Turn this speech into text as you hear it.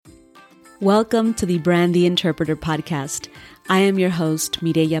Welcome to the Brand the Interpreter podcast. I am your host,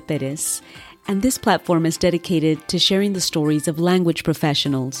 Mireya Perez, and this platform is dedicated to sharing the stories of language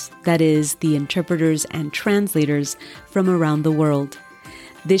professionals, that is, the interpreters and translators from around the world.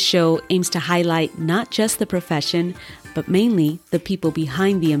 This show aims to highlight not just the profession, but mainly the people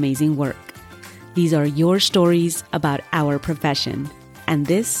behind the amazing work. These are your stories about our profession, and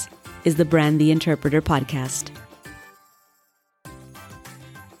this is the Brand the Interpreter podcast.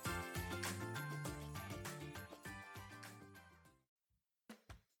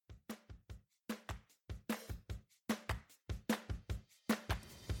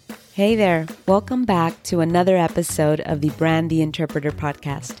 Hey there, welcome back to another episode of the Brand the Interpreter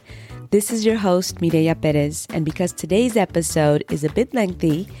podcast. This is your host, Mireya Perez, and because today's episode is a bit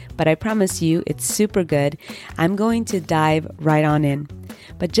lengthy, but I promise you it's super good, I'm going to dive right on in.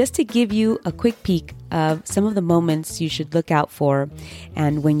 But just to give you a quick peek of some of the moments you should look out for,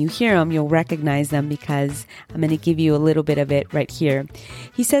 and when you hear them, you'll recognize them because I'm going to give you a little bit of it right here.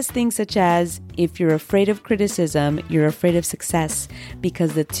 He says things such as, if you're afraid of criticism, you're afraid of success,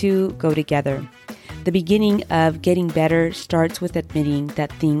 because the two go together. The beginning of getting better starts with admitting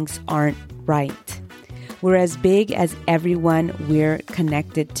that things aren't right. We're as big as everyone we're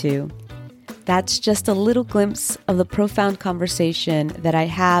connected to. That's just a little glimpse of the profound conversation that I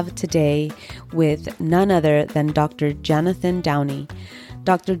have today with none other than Dr. Jonathan Downey.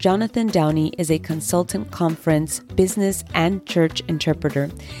 Dr. Jonathan Downey is a consultant conference, business, and church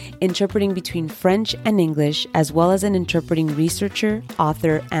interpreter, interpreting between French and English, as well as an interpreting researcher,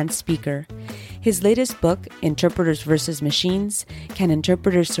 author, and speaker. His latest book, Interpreters versus Machines, Can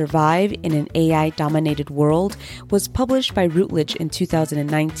Interpreters Survive in an AI-Dominated World, was published by Routledge in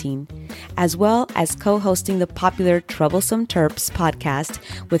 2019, as well as co-hosting the popular Troublesome Terps podcast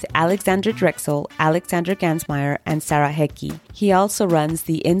with Alexandra Drexel, Alexandra Gansmeyer, and Sarah Hecky. He also runs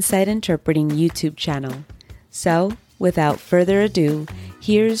the Inside Interpreting YouTube channel. So, without further ado,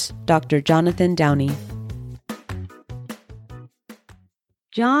 here's Dr. Jonathan Downey.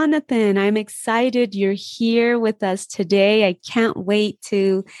 Jonathan, I'm excited you're here with us today. I can't wait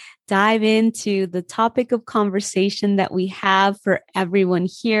to dive into the topic of conversation that we have for everyone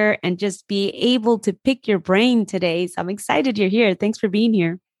here and just be able to pick your brain today. So I'm excited you're here. Thanks for being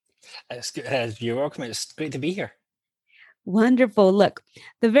here. You're welcome. It's great to be here. Wonderful. Look,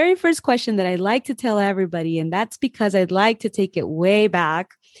 the very first question that I like to tell everybody, and that's because I'd like to take it way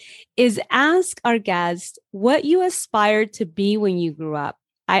back, is ask our guests what you aspired to be when you grew up.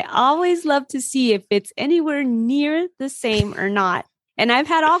 I always love to see if it's anywhere near the same or not. And I've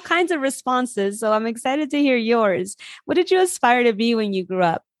had all kinds of responses, so I'm excited to hear yours. What did you aspire to be when you grew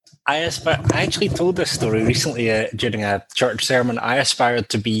up? I actually told this story recently during a church sermon. I aspired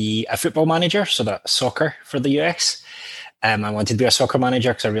to be a football manager, so that's soccer for the US. I wanted to be a soccer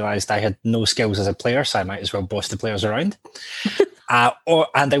manager because I realized I had no skills as a player, so I might as well boss the players around.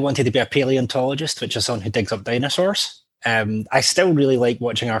 And I wanted to be a paleontologist, which is someone who digs up dinosaurs. I still really like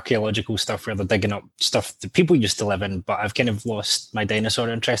watching archaeological stuff where they're digging up stuff that people used to live in, but I've kind of lost my dinosaur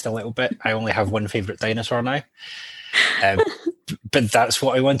interest a little bit. I only have one favorite dinosaur now. But that's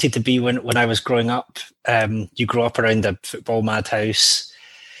what I wanted to be when I was growing up. You grow up around a football madhouse.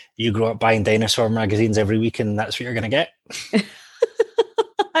 You grow up buying dinosaur magazines every week, and that's what you're going to get.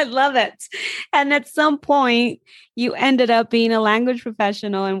 I love it. And at some point, you ended up being a language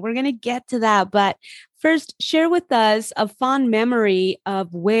professional, and we're going to get to that. But first, share with us a fond memory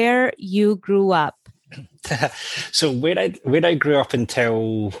of where you grew up. So where I grew up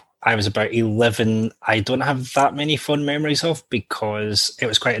until I was about 11, I don't have that many fond memories of because it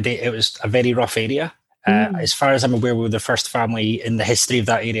was it was a very rough area. As far as I'm aware, we were the first family in the history of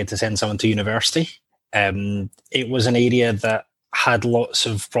that area to send someone to university. It was an area that had lots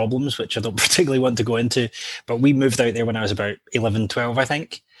of problems, which I don't particularly want to go into, but we moved out there when I was about 11, 12, I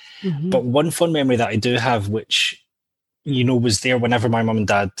think. Mm-hmm. But one fond memory that I do have, which, was there whenever my mum and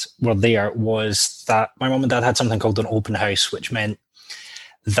dad were there, was that my mum and dad had something called an open house, which meant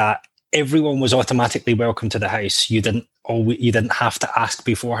that everyone was automatically welcome to the house. You didn't have to ask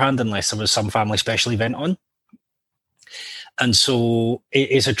beforehand unless there was some family special event on. And so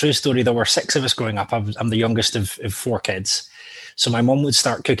it's a true story. There were 6 of us growing up. I'm the youngest of 4 kids. So my mum would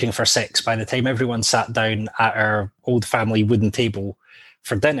start cooking for 6. By the time everyone sat down at our old family wooden table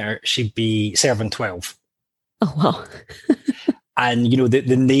for dinner, she'd be serving 12. Oh, wow. And,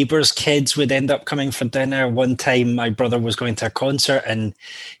 the neighbours' kids would end up coming for dinner. One time my brother was going to a concert and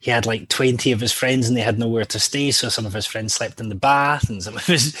he had like 20 of his friends and they had nowhere to stay. So some of his friends slept in the bath and some of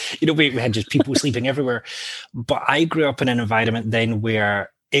his, we had just people sleeping everywhere. But I grew up in an environment then where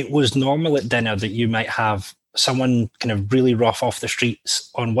it was normal at dinner that you might have someone kind of really rough off the streets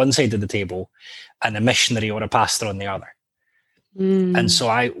on one side of the table and a missionary or a pastor on the other. And so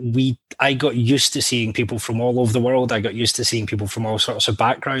I got used to seeing people from all over the world. I got used to seeing people from all sorts of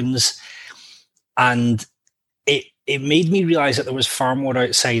backgrounds. And it made me realize that there was far more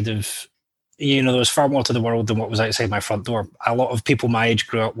outside of, there was far more to the world than what was outside my front door. A lot of people my age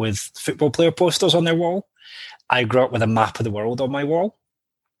grew up with football player posters on their wall. I grew up with a map of the world on my wall.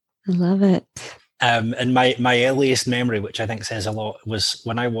 I love it. And my earliest memory, which I think says a lot, was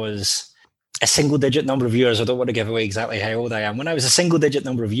when I was a single-digit number of years. I don't want to give away exactly how old I am. When I was a single-digit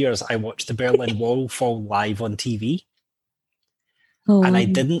number of years, I watched the Berlin Wall fall live on TV. And I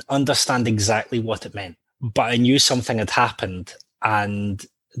didn't understand exactly what it meant, but I knew something had happened, and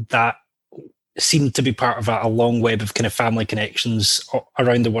that seemed to be part of a long web of kind of family connections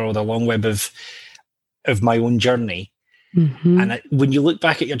around the world, a long web of my own journey. Mm-hmm. And when you look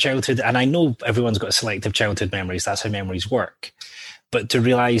back at your childhood, and I know everyone's got selective childhood memories, that's how memories work, but to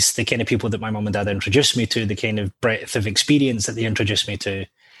realize the kind of people that my mum and dad introduced me to, the kind of breadth of experience that they introduced me to,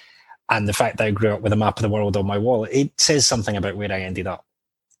 and the fact that I grew up with a map of the world on my wall, it says something about where I ended up.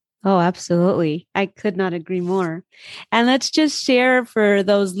 Oh, absolutely. I could not agree more. And let's just share for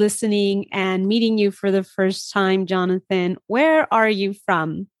those listening and meeting you for the first time, Jonathan, where are you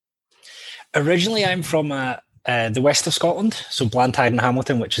from? Originally, I'm from the west of Scotland, so Blantyre and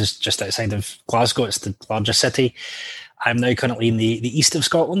Hamilton, which is just outside of Glasgow. It's the largest city. I'm now currently in the east of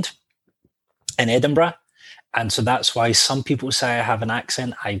Scotland, in Edinburgh. And so that's why some people say I have an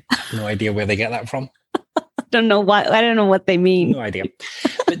accent. I have no idea where they get that from. I don't know what they mean. No idea.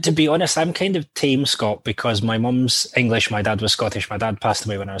 But to be honest, I'm kind of tame Scot because my mum's English, my dad was Scottish. My dad passed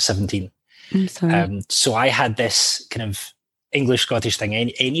away when I was 17. I'm sorry. So I had this kind of English-Scottish thing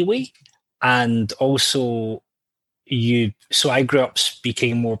anyway. And also, so I grew up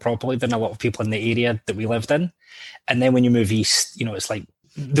speaking more properly than a lot of people in the area that we lived in. And then when you move east, it's like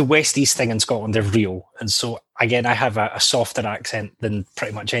the west-east thing in Scotland are real. And so, again, I have a softer accent than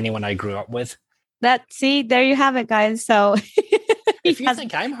pretty much anyone I grew up with. There you have it, guys. So if you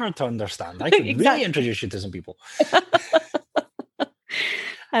think I'm hard to understand, I can really introduce you to some people.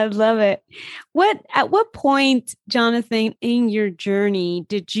 I love it. At what point, Jonathan, in your journey,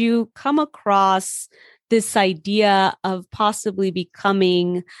 did you come across this idea of possibly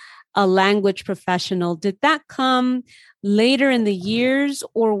becoming a language professional? Did that come later in the years,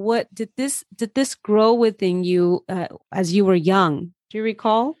 or what did this grow within you as you were young? Do you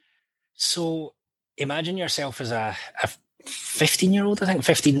recall? So imagine yourself as a 15-year-old, I think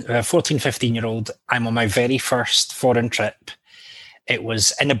 14, 15-year-old. I'm on my very first foreign trip. It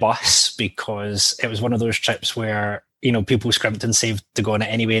was in a bus because it was one of those trips where, people scrimped and saved to go on it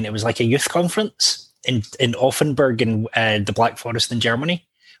anyway. And it was like a youth conference in Offenburg in the Black Forest in Germany,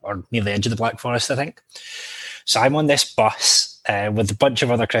 or near the edge of the Black Forest, I think. So I'm on this bus with a bunch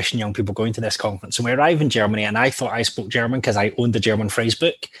of other Christian young people going to this conference. And we arrive in Germany, and I thought I spoke German because I owned the German phrase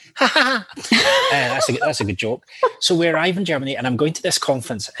book. That's a good joke. So we arrive in Germany, and I'm going to this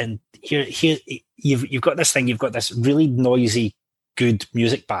conference, and here you've got this thing. You've got this really noisy, good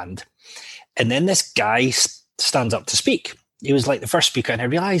music band, and then this guy stands up to speak. He was like the first speaker, and I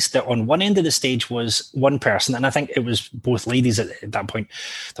realized that on one end of the stage was one person, and I think it was both ladies at that point.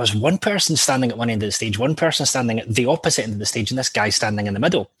 There was one person standing at one end of the stage, one person standing at the opposite end of the stage, and this guy standing in the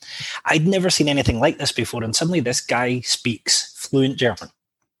middle. I'd never seen anything like this before, and suddenly this guy speaks fluent German,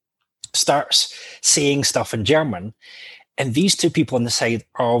 starts saying stuff in German, and these two people on the side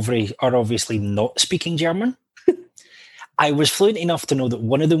are obviously not speaking German. I was fluent enough to know that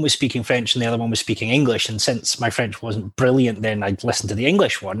one of them was speaking French and the other one was speaking English. And since my French wasn't brilliant, then I'd listened to the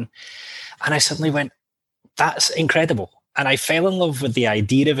English one. And I suddenly went, that's incredible. And I fell in love with the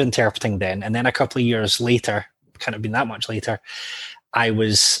idea of interpreting then. And then a couple of years later, can't have been that much later, I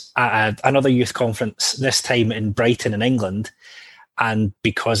was at another youth conference, this time in Brighton in England. And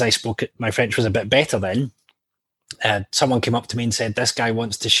because I spoke it, my French was a bit better then, someone came up to me and said, this guy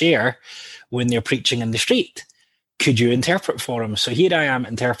wants to share when they're preaching in the street. Could you interpret for him? So here I am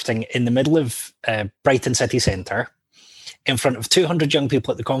interpreting in the middle of Brighton city centre in front of 200 young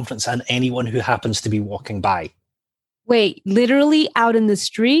people at the conference and anyone who happens to be walking by. Wait, literally out in the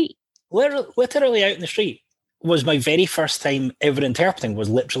street? Literally out in the street. Was my very first time ever interpreting, was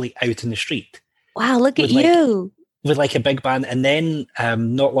literally out in the street. Wow, look at you. With like a big band. And then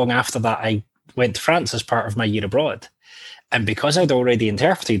not long after that, I went to France as part of my year abroad. And because I'd already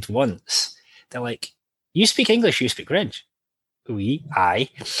interpreted once, they're like, you speak English, you speak French. Oui, aye.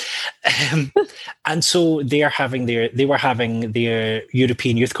 And so they were having their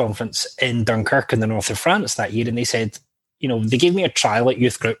European Youth Conference in Dunkirk in the north of France that year. And they said, they gave me a trial at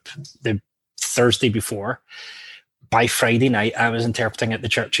youth group the Thursday before. By Friday night, I was interpreting at the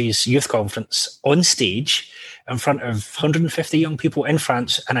church's youth conference on stage in front of 150 young people in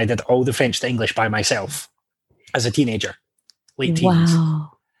France, and I did all the French to English by myself as a teenager, late teens.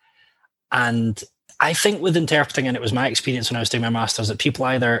 Wow. And I think with interpreting, and it was my experience when I was doing my master's, that people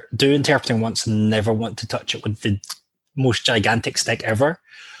either do interpreting once and never want to touch it with the most gigantic stick ever,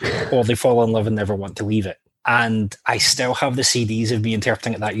 or they fall in love and never want to leave it. And I still have the CDs of me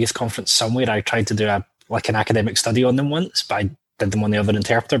interpreting at that youth conference somewhere. I tried to do an academic study on them once, but I did them on the other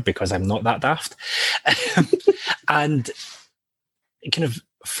interpreter because I'm not that daft. And kind of,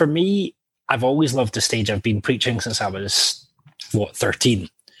 for me, I've always loved the stage. I've been preaching since I was, 13.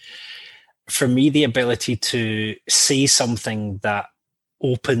 For me, the ability to say something that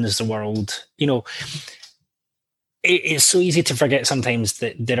opens the world, it's so easy to forget sometimes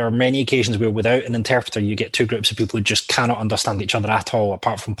that there are many occasions where without an interpreter, you get two groups of people who just cannot understand each other at all,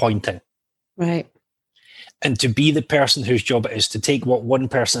 apart from pointing. Right. And to be the person whose job it is to take what one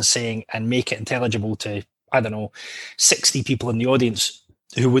person is saying and make it intelligible to, 60 people in the audience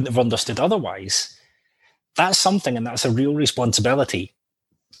who wouldn't have understood otherwise, that's something, and that's a real responsibility.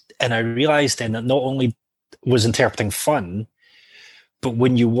 And I realized then that not only was interpreting fun, but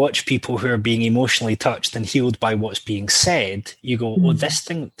when you watch people who are being emotionally touched and healed by what's being said, you go, oh, this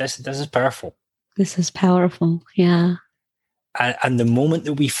is powerful. This is powerful. Yeah. And the moment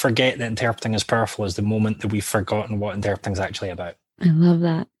that we forget that interpreting is powerful is the moment that we've forgotten what interpreting is actually about. I love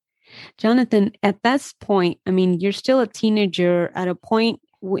that. Jonathan, at this point, you're still a teenager at a point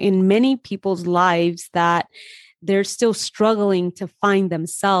in many people's lives that they're still struggling to find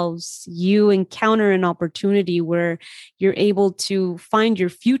themselves. You encounter an opportunity where you're able to find your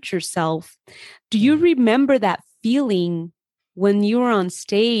future self. Do you remember that feeling when you were on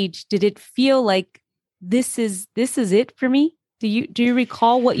stage? Did it feel like this is it for me? Do you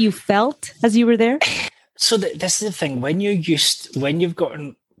recall what you felt as you were there? So this is the thing. When you've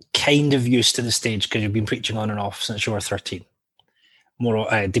gotten kind of used to the stage because you've been preaching on and off since you were 13.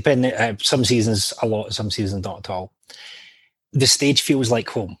 More depending, some seasons a lot, some seasons not at all. The stage feels like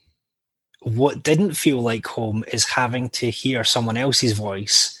home. What didn't feel like home is having to hear someone else's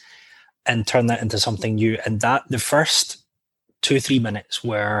voice and turn that into something new. And that the first 2-3 minutes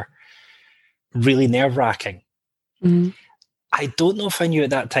were really nerve-wracking. Mm-hmm. I don't know if I knew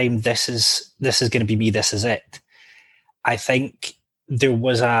at that time this is going to be me. This is it. I think there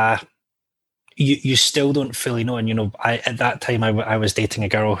was you still don't fully know. And, at that time I was dating a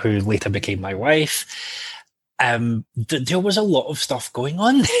girl who later became my wife. There was a lot of stuff going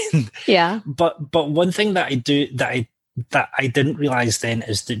on then. Yeah. But one thing that I didn't realize then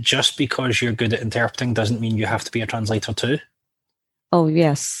is that just because you're good at interpreting doesn't mean you have to be a translator too. Oh,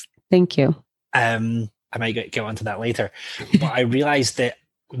 yes. Thank you. I might get onto that later. But I realized that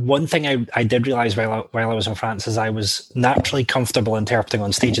one thing I did realize while I was in France is I was naturally comfortable interpreting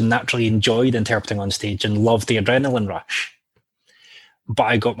on stage and naturally enjoyed interpreting on stage and loved the adrenaline rush. But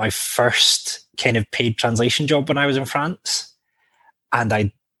I got my first kind of paid translation job when I was in France,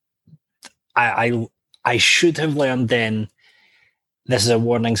 and I should have learned then this is a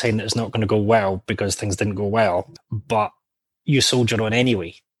warning sign that it's not going to go well because things didn't go well. But you soldier on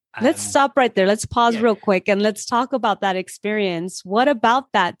anyway. Let's stop right there. Let's pause real quick and let's talk about that experience. What about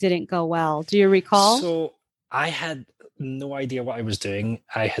that didn't go well? Do you recall? So I had no idea what I was doing.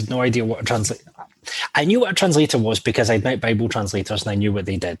 I had no idea what a translator... I knew what a translator was because I'd met Bible translators and I knew what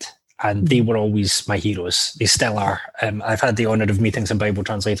they did. And they were always my heroes. They still are. I've had the honour of meeting some Bible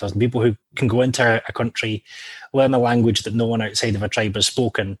translators and people who can go into a country, learn a language that no one outside of a tribe has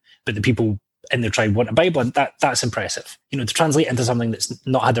spoken, but the people in the tribe want a Bible, and that's impressive. To translate into something that's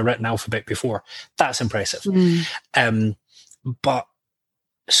not had a written alphabet before, that's impressive. But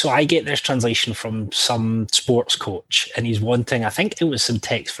so I get this translation from some sports coach, and he's wanting, I think it was some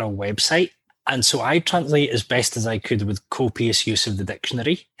text for a website, and so I translate as best as I could with copious use of the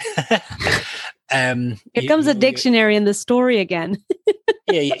dictionary. Here comes a dictionary in the story again.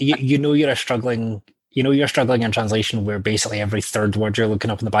 Yeah, you're struggling in translation where basically every third word you're looking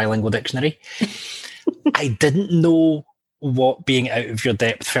up in the bilingual dictionary. I didn't know what being out of your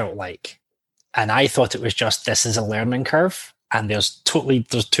depth felt like. And I thought it was just, this is a learning curve. And there's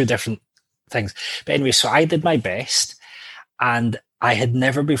two different things. But anyway, so I did my best. And I had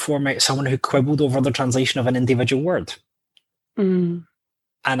never before met someone who quibbled over the translation of an individual word. And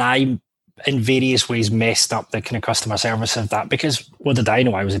I, in various ways, messed up the kind of customer service of that because what did I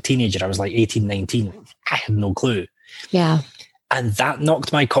know? I was a teenager. I was like 18, 19. I had no clue. Yeah. And that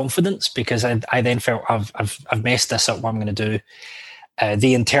knocked my confidence because I then felt I've messed this up. What I'm going to do.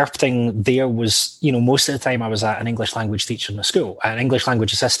 The interpreting there was, most of the time I was an English language teacher in a school, an English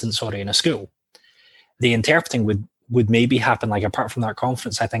language assistant, in a school. the interpreting would maybe happen, like apart from that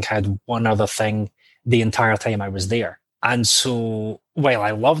conference, I think I had one other thing the entire time I was there. And so while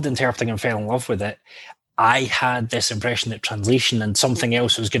I loved interpreting and fell in love with it, I had this impression that translation and something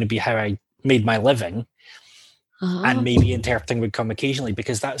else was going to be how I made my living. And maybe interpreting would come occasionally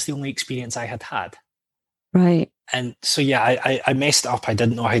because that's the only experience I had had. Right. And so, yeah, I messed up. I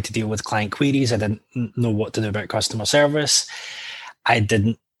didn't know how to deal with client queries. I didn't know what to do about customer service. I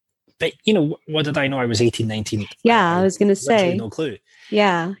didn't, but what did I know? I was 18, 19. Yeah, I was going to say. No clue.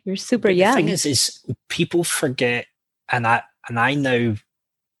 Yeah, you're super young. The thing is people forget, and I now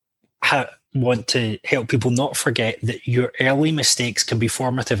want to help people not forget that your early mistakes can be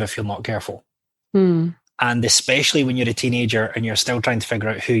formative if you're not careful. And especially when you're a teenager and you're still trying to figure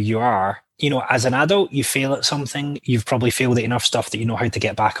out who you are, as an adult, you fail at something, you've probably failed at enough stuff that you know how to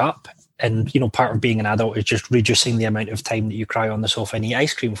get back up. And, part of being an adult is just reducing the amount of time that you cry on the sofa and eat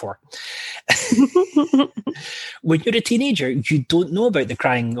ice cream for. When you're a teenager, you don't know about the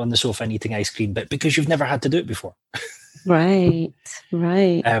crying on the sofa and eating ice cream bit because you've never had to do it before. Right.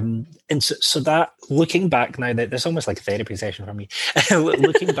 And so that, looking back now, that there's almost like a therapy session for me.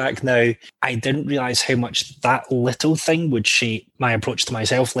 Looking back now, I didn't realize how much that little thing would shape my approach to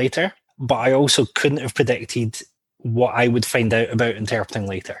myself later. But I also couldn't have predicted what I would find out about interpreting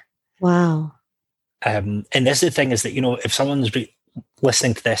later. Wow. And this is the thing is that, if someone's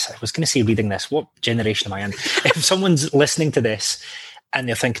listening to this, I was going to say reading this, what generation am I in? If someone's listening to this and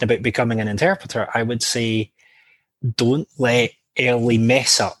they're thinking about becoming an interpreter, I would say, don't let early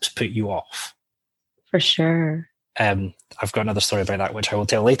mess ups put you off. For sure. I've got another story about that, which I will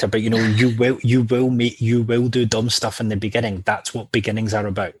tell later, but you will do dumb stuff in the beginning. That's what beginnings are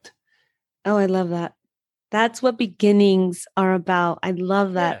about. Oh, I love that. That's what beginnings are about. I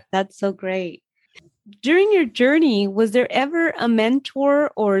love that. Yeah. That's so great. During your journey, was there ever a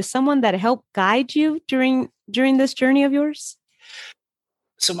mentor or someone that helped guide you during this journey of yours?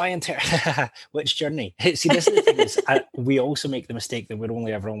 So which journey? See, this is the thing is, we also make the mistake that we're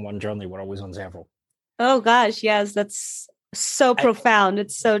only ever on one journey. We're always on several. Oh gosh, yes, that's so profound.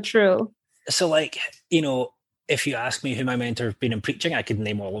 It's so true. So if you ask me who my mentors have been in preaching, I could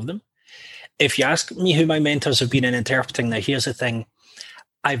name all of them. If you ask me who my mentors have been in interpreting, now here's the thing.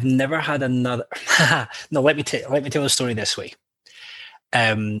 I've never had another... No, let me tell the story this way.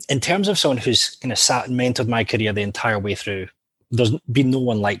 In terms of someone who's sat and mentored my career the entire way through, there's been no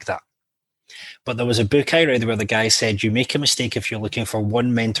one like that. But there was a book I read where the guy said, you make a mistake if you're looking for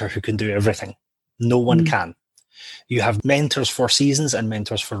one mentor who can do everything. No one can. You have mentors for seasons and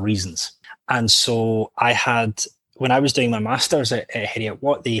mentors for reasons. And so I had... When I was doing my master's at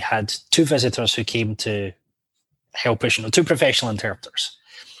Heriot-Watt, they had two visitors who came to help us, two professional interpreters.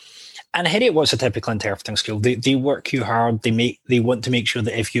 And Heriot-Watt's a typical interpreting school. They work you hard. They want to make sure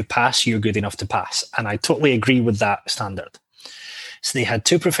that if you pass, you're good enough to pass. And I totally agree with that standard. So they had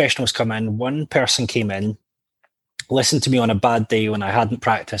two professionals come in. One person came in, listened to me on a bad day when I hadn't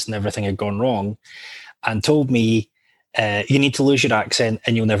practiced and everything had gone wrong, and told me, you need to lose your accent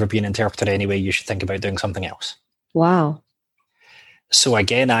and you'll never be an interpreter anyway. You should think about doing something else. Wow. So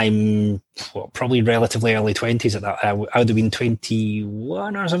again, I'm probably relatively early 20s at that. I would have been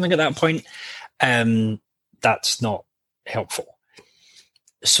 21 or something at that point. That's not helpful.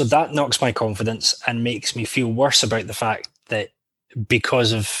 So that knocks my confidence and makes me feel worse about the fact that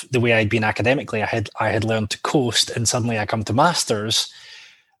because of the way I'd been academically, I had learned to coast, and suddenly I come to masters,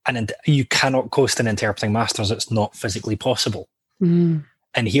 and you cannot coast in interpreting masters. It's not physically possible. Mm.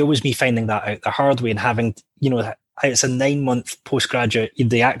 And here was me finding that out the hard way and having, it's a 9-month postgraduate.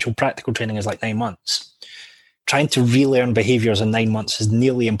 The actual practical training is like 9 months. Trying to relearn behaviors in 9 months is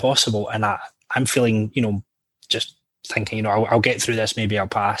nearly impossible. And I'm feeling, just thinking, I'll get through this. Maybe I'll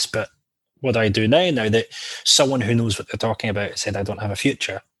pass. But what do I do now that someone who knows what they're talking about said I don't have a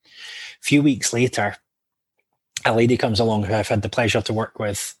future? A few weeks later, a lady comes along who I've had the pleasure to work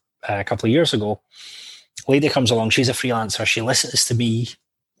with a couple of years ago. Lady comes along. She's a freelancer. She listens to me.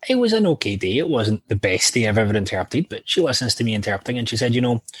 It was an okay day. It wasn't the best day I've ever interpreted, but she listens to me interpreting and she said,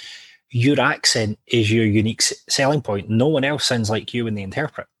 your accent is your unique selling point. No one else sounds like you when they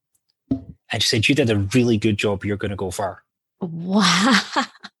interpret. And she said, you did a really good job. You're going to go far. Wow.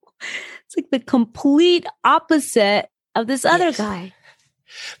 It's like the complete opposite of this other guy.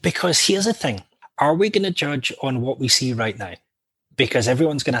 Because here's the thing. Are we going to judge on what we see right now? Because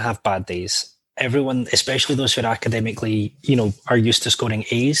everyone's going to have bad days. Everyone, especially those who are academically, are used to scoring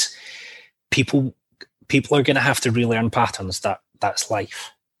A's, people are going to have to relearn patterns. That's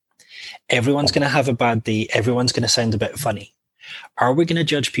life. Everyone's going to have a bad day. Everyone's going to sound a bit funny. Are we going to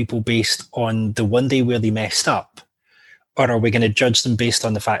judge people based on the one day where they messed up? Or are we going to judge them based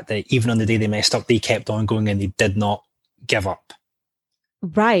on the fact that even on the day they messed up, they kept on going and they did not give up?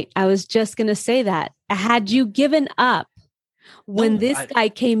 Right. I was just going to say that. Had you given up when this guy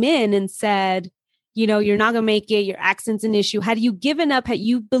came in and said, you know, you're not going to make it, your accent's an issue. Had you given up, had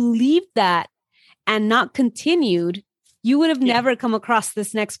you believed that and not continued, you would have never come across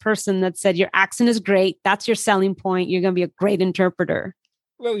this next person that said, your accent is great. That's your selling point. You're going to be a great interpreter.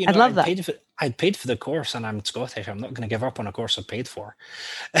 Well, you know, I'd paid for the course and I'm Scottish. I'm not going to give up on a course I paid for.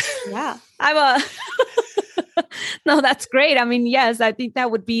 Yeah. No, that's great. I mean, yes, I think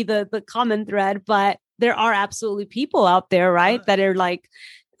that would be the common thread, but there are absolutely people out there, right? That are like,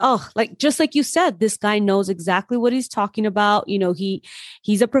 oh, like, just like you said, this guy knows exactly what he's talking about. You know,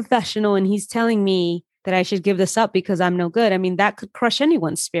 he's a professional and he's telling me that I should give this up because I'm no good. I mean, that could crush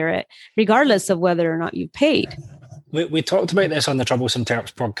anyone's spirit, regardless of whether or not you paid. We talked about this on the Troublesome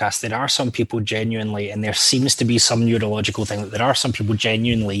Terps podcast. There are some people genuinely, and there seems to be some neurological thing, that there are some people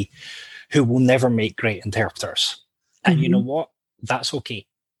genuinely who will never make great interpreters. And you know what? That's okay.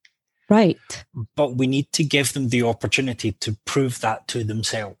 Right. But we need to give them the opportunity to prove that to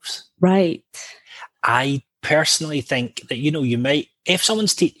themselves. Right. I personally think that, you know, you might, if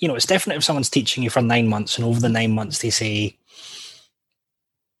someone's, it's different if someone's teaching you for 9 months and over the 9 months they say,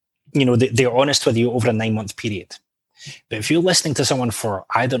 you know, they're honest with you over a 9-month period. But if you're listening to someone for,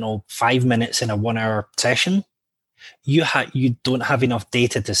 I don't know, 5 minutes in a 1 hour session, you don't have enough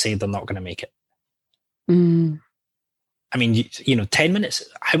data to say they're not going to make it. I mean, you know, 10 minutes,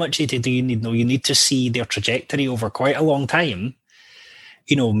 how much data do you need? No, you need to see their trajectory over quite a long time.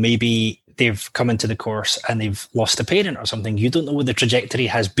 You know, maybe they've come into the course and they've lost a parent or something. You don't know what the trajectory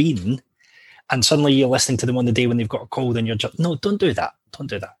has been. And suddenly you're listening to them on the day when they've got a cold and you're just, no, don't do that. Don't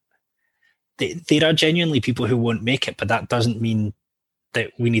do that. There are genuinely people who won't make it, but that doesn't mean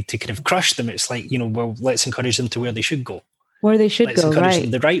that we need to kind of crush them. It's like, you know, well, let's encourage them to where they should go. Where they should let's go, encourage right.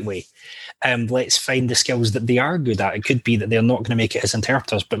 them the right way. Let's find the skills that they are good at. It could be that they're not going to make it as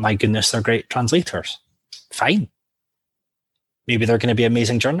interpreters, but my goodness, they're great translators. Fine. Maybe they're going to be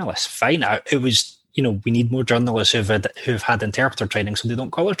amazing journalists. Fine. It was, you know, we need more journalists who've had interpreter training so they don't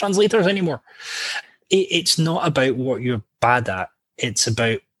call us translators anymore. It's not about what you're bad at. It's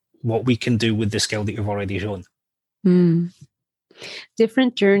about what we can do with the skill that you've already shown.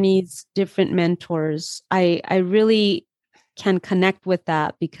 Different journeys, different mentors. I really can connect with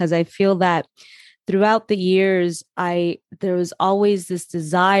that because I feel that throughout the years, there was always this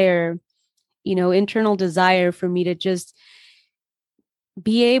desire, you know, internal desire for me to just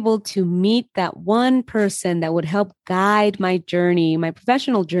be able to meet that one person that would help guide my journey, my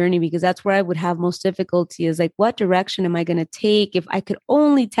professional journey, because that's where I would have most difficulty is like, what direction am I going to take? If I could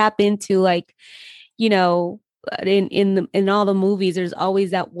only tap into, like, you know, in all the movies, there's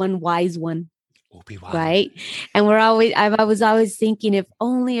always that one wise one. Obi-Wan. Right. And I was always thinking, if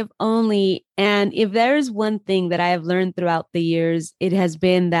only. And if there's one thing that I have learned throughout the years, it has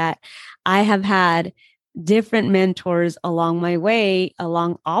been that I have had different mentors along my way,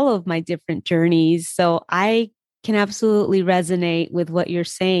 along all of my different journeys. So I can absolutely resonate with what you're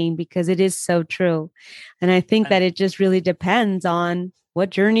saying because it is so true. And I think that it just really depends on what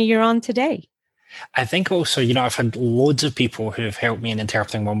journey you're on today. I think also, you know, I've had loads of people who have helped me in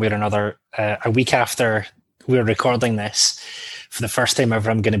interpreting one way or another. A week after we're recording this, for the first time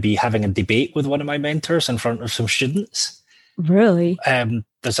ever, I'm going to be having a debate with one of my mentors in front of some students. Really?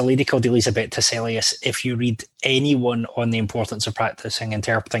 There's a lady called Elisabeth Tesselius. If you read anyone on the importance of practicing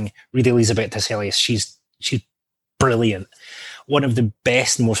interpreting, read Elisabeth Tesselius. She's brilliant. One of the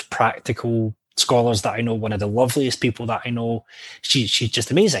best, most practical scholars that I know, one of the loveliest people that I know. She's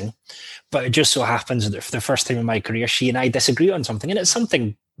just amazing. But it just so happens that for the first time in my career, she and I disagree on something, and it's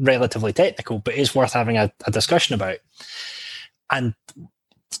something relatively technical, but it's worth having a discussion about. And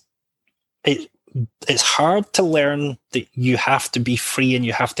it's hard to learn that you have to be free and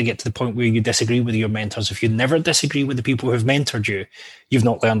you have to get to the point where you disagree with your mentors. If you never disagree with the people who have mentored you, you've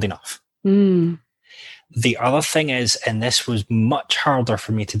not learned enough. The other thing is, and this was much harder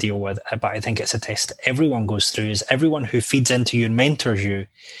for me to deal with, but I think it's a test everyone goes through, is everyone who feeds into you and mentors you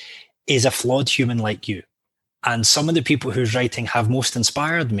is a flawed human like you. And some of the people whose writing have most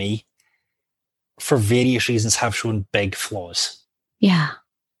inspired me, for various reasons, have shown big flaws. Yeah.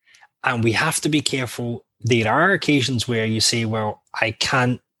 And we have to be careful. There are occasions where you say, well, I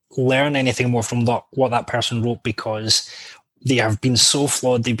can't learn anything more from what that person wrote because they have been so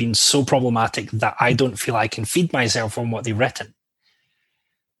flawed, they've been so problematic that I don't feel I can feed myself on what they've written.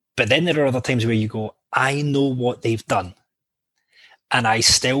 But then there are other times where you go, I know what they've done. And I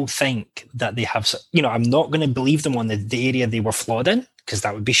still think that they have, you know, I'm not going to believe them on the area they were flawed in, because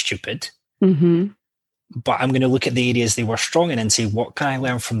that would be stupid. but I'm going to look at the areas they were strong in and say, what can I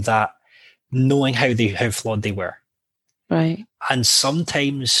learn from that, knowing how flawed they were. Right. And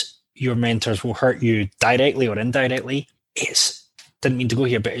sometimes your mentors will hurt you directly or indirectly. Didn't mean to go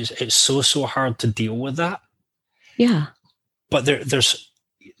here, but it's so hard to deal with that. Yeah. But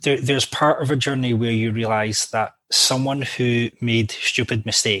there's part of a journey where you realize that someone who made stupid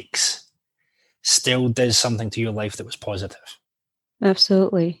mistakes still does something to your life that was positive.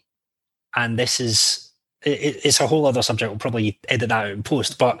 Absolutely. And it's a whole other subject. We'll probably edit that out in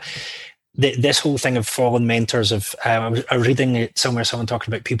post, but this whole thing of fallen mentors I was reading it somewhere, someone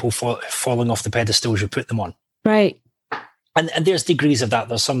talking about people falling off the pedestals you put them on. Right. And there's degrees of that.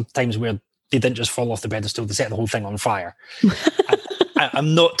 There's some times where they didn't just fall off the pedestal, they set the whole thing on fire.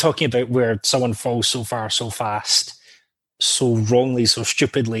 I'm not talking about where someone falls so far, so fast, so wrongly, so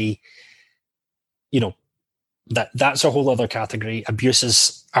stupidly. That's a whole other category. Abuse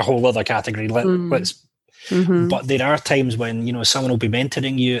is a whole other category. But there are times when, someone will be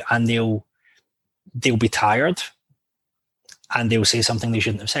mentoring you and they'll be tired and they'll say something they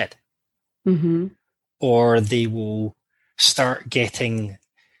shouldn't have said. Mm-hmm. Or they will start going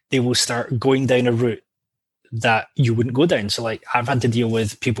down a route that you wouldn't go down. So I've had to deal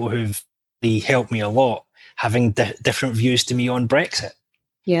with people who've helped me a lot having different views to me on Brexit.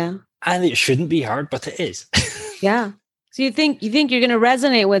 Yeah. And it shouldn't be hard, but it is. Yeah. So you think you're going to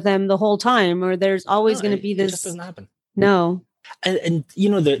resonate with them the whole time, or there's always going to be this? It just doesn't happen. No. And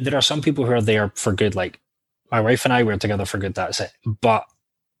there are some people who are there for good. Like my wife and I were together for good. That's it. But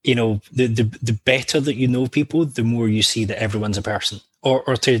the better that you know people, the more you see that everyone's a person.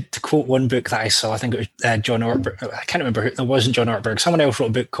 Or to quote one book that I saw, I think it was John Ortberg. I can't remember who. It wasn't John Ortberg. Someone else wrote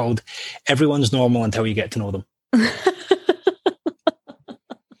a book called "Everyone's Normal Until You Get to Know Them."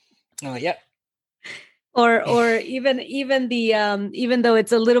 Yeah. Or even the even though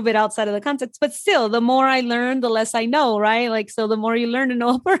it's a little bit outside of the context, but still, the more I learn, the less I know, right? So the more you learn to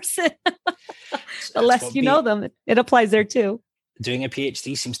know a person, the less you know them. It applies there too. Doing a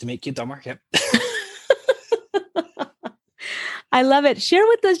PhD seems to make you dumber. Yep. I love it. Share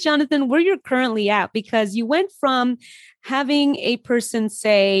with us, Jonathan, where you're currently at, because you went from having a person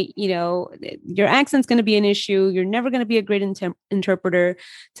say, your accent's going to be an issue, you're never going to be a great interpreter,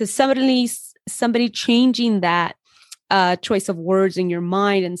 to somebody changing that choice of words in your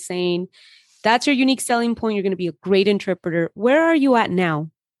mind and saying, that's your unique selling point. You're going to be a great interpreter. Where are you at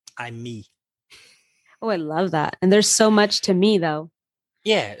now? I'm me. Oh, I love that. And there's so much to me, though.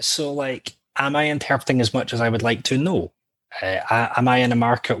 Yeah. So am I interpreting as much as I would like to? No. Am I in a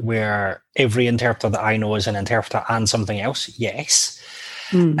market where every interpreter that I know is an interpreter and something else? Yes.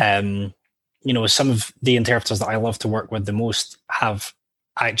 Some of the interpreters that I love to work with the most have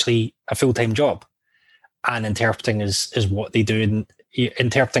actually a full-time job, and interpreting is what they do, and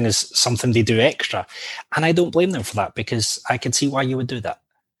interpreting is something they do extra. And I don't blame them for that, because I can see why you would do that.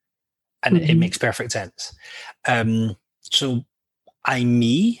 And it makes perfect sense. So I'm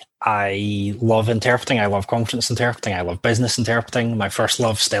me. I love interpreting. I love conference interpreting. I love business interpreting. My first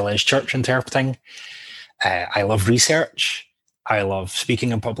love still is church interpreting. I love research. I love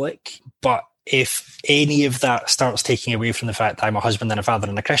speaking in public. But if any of that starts taking away from the fact that I'm a husband and a father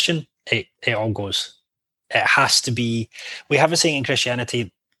and a Christian, it all goes. It has to be. We have a saying in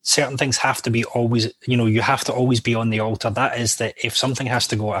Christianity, certain things have to be always, you have to always be on the altar. That is that if something has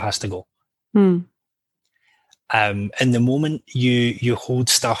to go, it has to go. In the moment you hold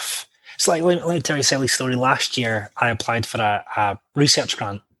stuff, it's like, let me tell you a silly story. Last year, I applied for a research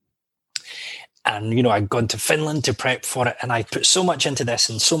grant. And, I'd gone to Finland to prep for it, and I put so much into this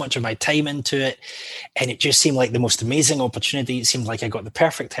and so much of my time into it. And it just seemed like the most amazing opportunity. It seemed like I got the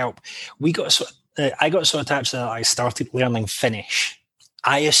perfect help. I got so attached that I started learning Finnish.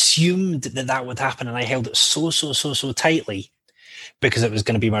 I assumed that would happen, and I held it so tightly, because it was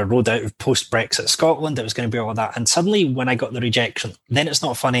going to be my road out of post-Brexit Scotland. It was going to be all of that. And suddenly, when I got the rejection, then it's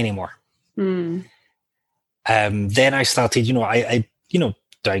not fun anymore. Then I started,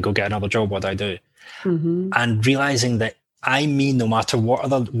 do I go get another job? What do I do? And realizing that I'm me, no matter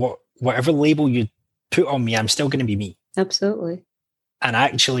whatever label you put on me, I'm still going to be me. Absolutely. And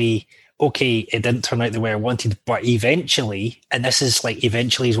actually, okay, it didn't turn out the way I wanted, but eventually, and this is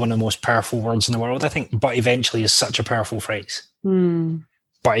eventually is one of the most powerful words in the world, I think, but eventually is such a powerful phrase.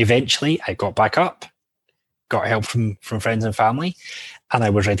 But eventually I got back up, got help from friends and family, and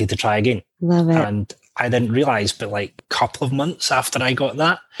I was ready to try again. Love it. And I didn't realize, but a couple of months after I got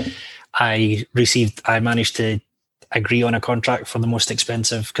that, I managed to agree on a contract for the most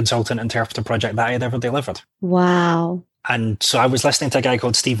expensive consultant interpreter project that I had ever delivered. Wow. And so I was listening to a guy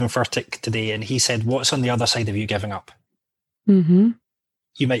called Stephen Furtick today, and he said, what's on the other side of you giving up?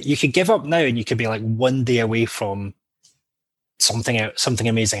 You you could give up now and you could be like one day away from something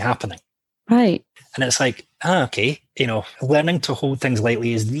amazing happening. Right. And it's like, okay, learning to hold things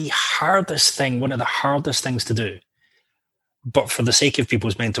lightly is one of the hardest things to do. But for the sake of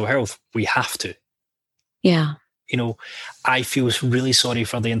people's mental health, we have to. Yeah. I feel really sorry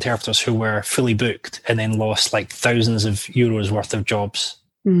for the interpreters who were fully booked and then lost like thousands of euros worth of jobs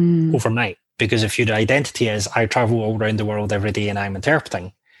overnight. Because if your identity is, I travel all around the world every day and I'm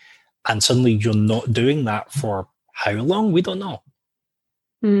interpreting, and suddenly you're not doing that for how long? We don't know.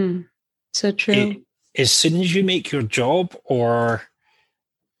 So true. As soon as you make your job or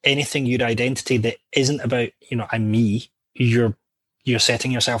anything your identity that isn't about, I'm me, you're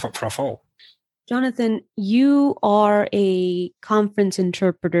setting yourself up for a fall. Jonathan, you are a conference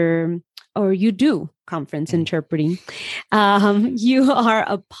interpreter, or you do conference interpreting. You are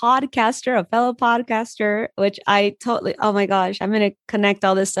a podcaster, a fellow podcaster, which I totally, oh my gosh, I'm going to connect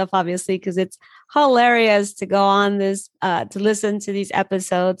all this stuff, obviously, because it's hilarious to go on this, to listen to these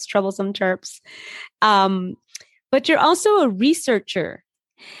episodes, Troublesome Chirps. But you're also a researcher,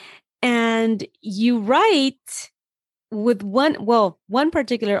 and you write with one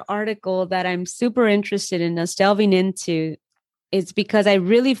particular article that I'm super interested in us delving into. It's because I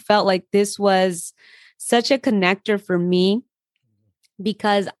really felt like this was such a connector for me,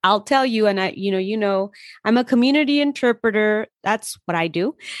 because I'll tell you, and I'm a community interpreter. That's what I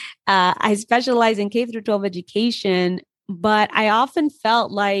do. I specialize in K-12 education, but I often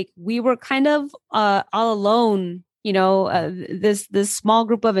felt like we were kind of all alone, this small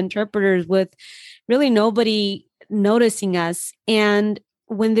group of interpreters with really nobody noticing us. And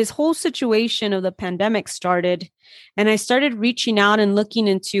when this whole situation of the pandemic started, and I started reaching out and looking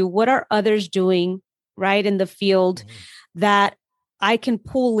into what are others doing right in the field that I can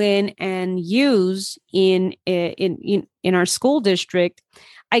pull in and use in our school district,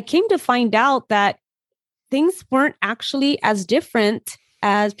 I came to find out that things weren't actually as different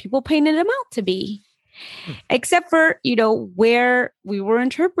as people painted them out to be, except for, where we were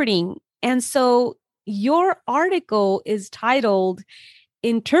interpreting. And so your article is titled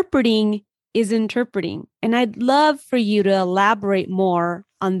Interpreting is Interpreting. And I'd love for you to elaborate more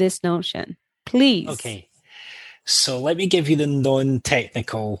on this notion, please. Okay. So let me give you the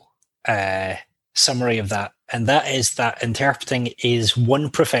non-technical summary of that. And that is that interpreting is one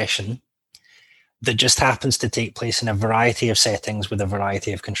profession that just happens to take place in a variety of settings with a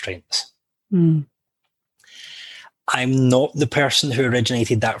variety of constraints. I'm not the person who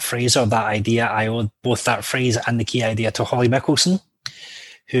originated that phrase or that idea. I owe both that phrase and the key idea to Holly Mickelson,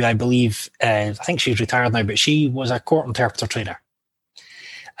 who I believe, I think she's retired now, but she was a court interpreter trainer.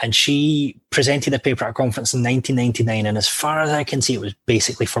 And she presented a paper at a conference in 1999, and as far as I can see, it was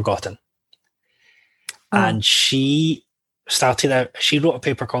basically forgotten. And she wrote a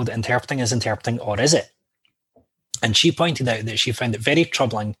paper called Interpreting is Interpreting, or Is It? And she pointed out that she found it very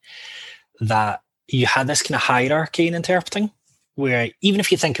troubling that you had this kind of hierarchy in interpreting, where even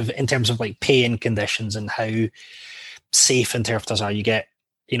if you think of it in terms of like pay and conditions and how safe interpreters are, you get,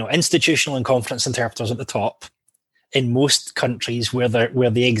 institutional and conference interpreters at the top in most countries where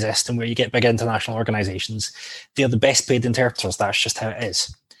they exist and where you get big international organizations. They're the best paid interpreters. That's just how it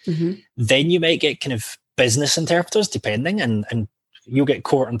is. Then you might get kind of business interpreters, depending, and you'll get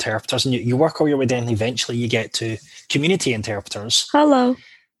court interpreters, and you work all your way down, and eventually you get to community interpreters. Hello.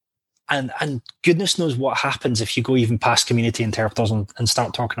 And goodness knows what happens if you go even past community interpreters and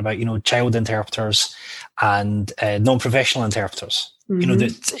start talking about, child interpreters and non-professional interpreters.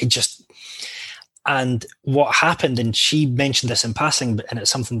 That it just, and what happened, and she mentioned this in passing, and it's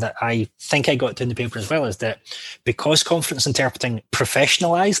something that I think I got to in the paper as well, is that because conference interpreting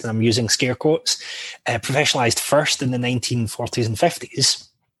professionalized, and I'm using scare quotes, professionalized first in the 1940s and 50s,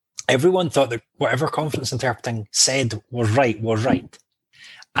 everyone thought that whatever conference interpreting said was right.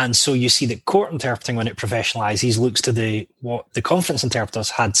 And so you see that court interpreting, when it professionalizes, looks to what the conference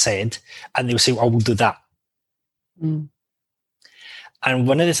interpreters had said, and they'll say, we'll do that. And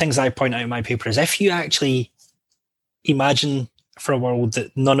one of the things I point out in my paper is if you actually imagine for a world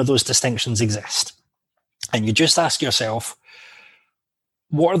that none of those distinctions exist, and you just ask yourself,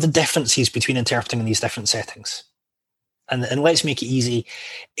 what are the differences between interpreting in these different settings? And let's make it easy.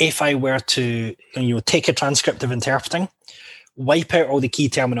 If I were to take a transcript of interpreting, wipe out all the key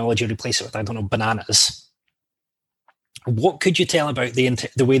terminology, replace it with, I don't know, bananas. What could you tell about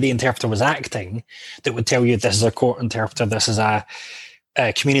the way the interpreter was acting that would tell you this is a court interpreter, this is a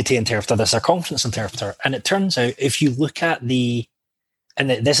community interpreter, this is a conference interpreter? And it turns out, if you look at this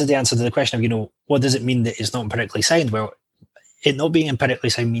is the answer to the question of, what does it mean that it's not empirically signed? Well, it not being empirically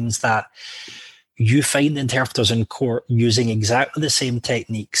signed means that you find interpreters in court using exactly the same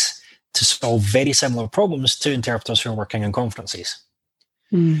techniques to solve very similar problems to interpreters who are working in conferences.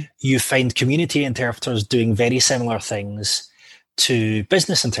 You find community interpreters doing very similar things to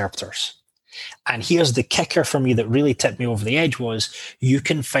business interpreters. And here's the kicker for me that really tipped me over the edge was you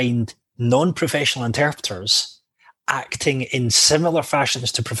can find non-professional interpreters acting in similar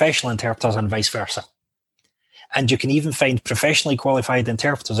fashions to professional interpreters and vice versa. And you can even find professionally qualified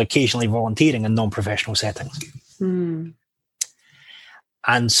interpreters occasionally volunteering in non-professional settings. And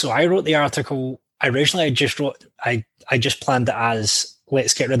so I wrote the article. Originally, I just planned it as,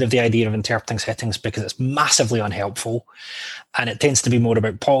 let's get rid of the idea of interpreting settings because it's massively unhelpful. And it tends to be more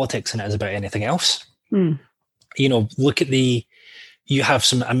about politics than it is about anything else. You know, look at you have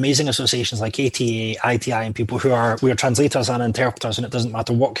some amazing associations like ATA, ITI, and people we are translators and interpreters, and it doesn't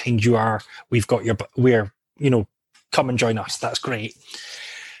matter what kind you are, come and join us. That's great.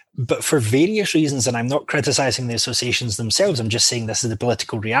 But for various reasons, and I'm not criticizing the associations themselves, I'm just saying this is the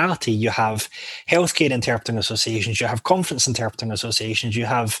political reality. You have healthcare interpreting associations, you have conference interpreting associations, you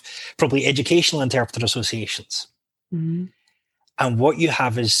have probably educational interpreter associations. And what you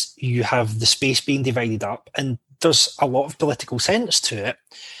have is you have the space being divided up, and there's a lot of political sense to it.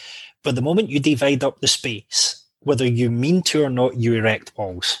 But the moment you divide up the space, whether you mean to or not, you erect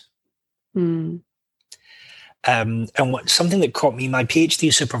walls. And something that caught me, my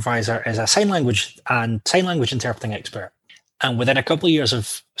PhD supervisor is a sign language interpreting expert. And within a couple of years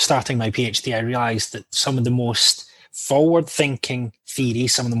of starting my PhD, I realized that some of the most forward-thinking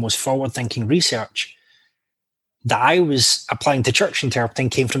theories, some of the most forward-thinking research that I was applying to church interpreting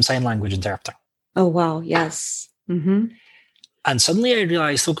came from sign language interpreting. Oh, wow. Yes. And suddenly I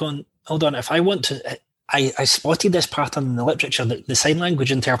realized, hold on, if I want to... I spotted this pattern in the literature that the sign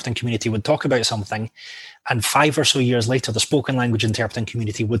language interpreting community would talk about something, and 5 or so years later, the spoken language interpreting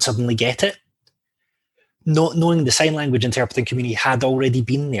community would suddenly get it, not knowing the sign language interpreting community had already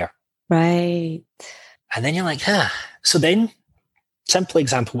been there. Right. And then you're like, So then, simple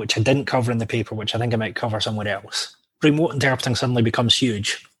example, which I didn't cover in the paper, which I think I might cover somewhere else. Remote interpreting suddenly becomes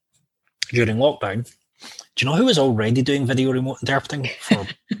huge during lockdown. Do you know who was already doing video remote interpreting for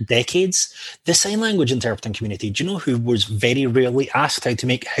decades? The sign language interpreting community. Do you know who was very rarely asked how to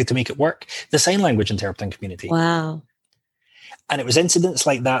make it work? The sign language interpreting community. Wow. And it was incidents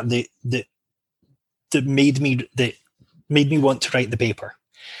like that that made me want to write the paper.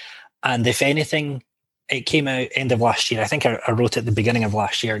 And if anything, it came out end of last year. I think I wrote it at the beginning of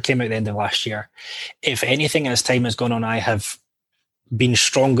last year. It came out at the end of last year. If anything, as time has gone on, I have been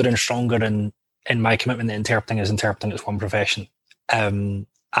stronger and stronger in my commitment that interpreting is one profession. And,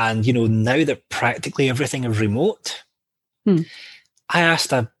 now that practically everything is remote, I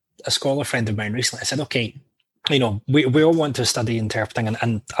asked a scholar friend of mine recently, I said, okay, we all want to study interpreting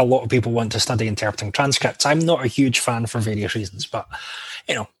and a lot of people want to study interpreting transcripts. I'm not a huge fan for various reasons, but,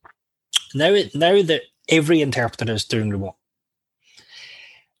 now that every interpreter is doing remote,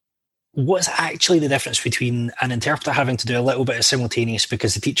 what's actually the difference between an interpreter having to do a little bit of simultaneous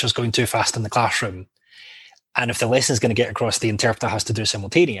because the teacher's going too fast in the classroom, and if the lesson is going to get across, the interpreter has to do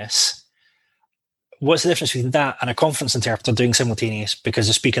simultaneous? What's the difference between that and a conference interpreter doing simultaneous because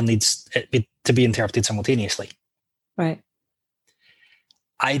the speaker needs it to be interpreted simultaneously? Right.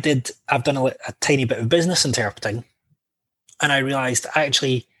 I've done a tiny bit of business interpreting, and I realized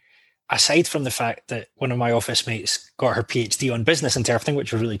actually, aside from the fact that one of my office mates got her PhD on business interpreting,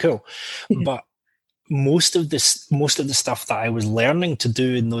 which was really cool, but most of the stuff that I was learning to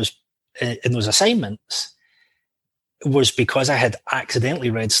do in those assignments was because I had accidentally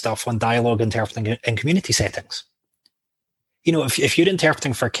read stuff on dialogue interpreting in community settings. If you're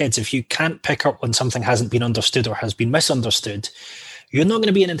interpreting for kids, if you can't pick up when something hasn't been understood or has been misunderstood, you're not going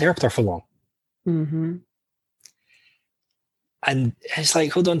to be an interpreter for long. Mm-hmm. And it's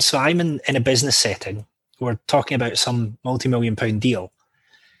like, hold on, so I'm in a business setting. We're talking about some multi-million-pound deal.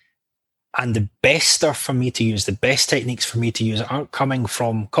 And the best stuff for me to use, the best techniques for me to use aren't coming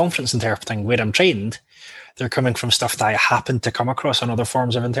from conference interpreting where I'm trained. They're coming from stuff that I happen to come across on other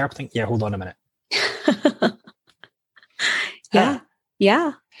forms of interpreting. Yeah, hold on a minute.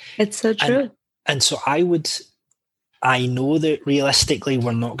 Yeah, it's so true. And so I know that realistically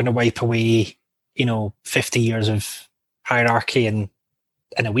we're not going to wipe away, 50 years of hierarchy in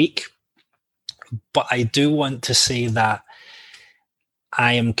a week. But I do want to say that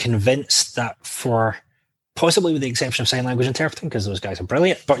I am convinced that for, possibly with the exception of sign language interpreting, because those guys are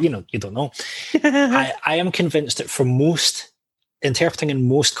brilliant, but you don't know. I am convinced that for most interpreting in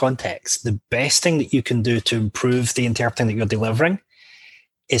most contexts, the best thing that you can do to improve the interpreting that you're delivering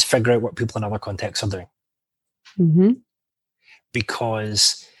is figure out what people in other contexts are doing. Mm-hmm.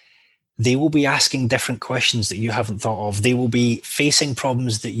 Because they will be asking different questions that you haven't thought of. They will be facing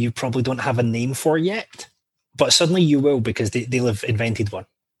problems that you probably don't have a name for yet, but suddenly you will, because they'll have invented one.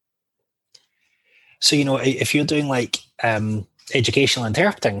 So, if you're doing like educational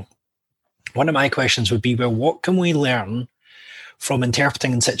interpreting, one of my questions would be, well, what can we learn from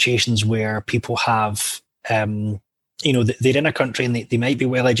interpreting in situations where people have, they're in a country and they might be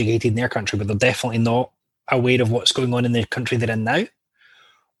well educated in their country, but they're definitely not aware of what's going on in the country they're in now,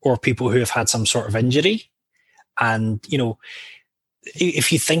 or people who have had some sort of injury. And,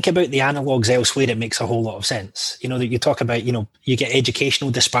 if you think about the analogues elsewhere, it makes a whole lot of sense. That you talk about, you get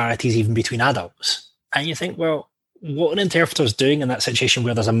educational disparities even between adults. And you think, well, what an interpreter is doing in that situation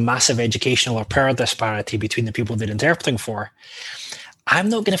where there's a massive educational or power disparity between the people they're interpreting for, I'm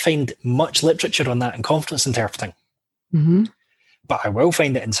not going to find much literature on that in confidence interpreting. Mm-hmm. But I will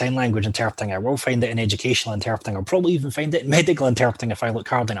find it in sign language interpreting. I will find it in educational interpreting. I'll probably even find it in medical interpreting if I look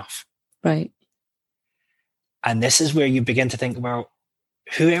hard enough. Right. And this is where you begin to think, well,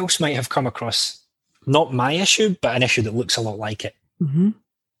 who else might have come across not my issue, but an issue that looks a lot like it? Mm-hmm.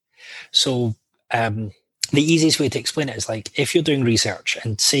 So the easiest way to explain it is like, if you're doing research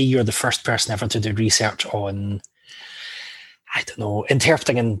and say you're the first person ever to do research on, I don't know,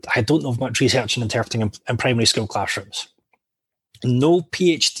 interpreting, and I don't know much research in interpreting in primary school classrooms. No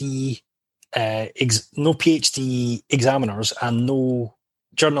PhD examiners and no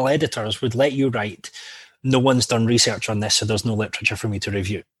journal editors would let you write, no one's done research on this, so there's no literature for me to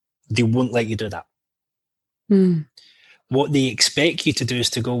review. They won't let you do that. Mm. What they expect you to do is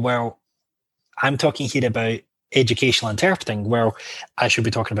to go, well, I'm talking here about educational interpreting. Well, I should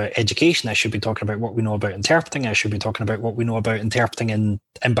be talking about education. I should be talking about what we know about interpreting. I should be talking about what we know about interpreting in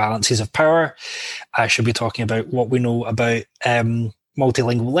imbalances of power. I should be talking about what we know about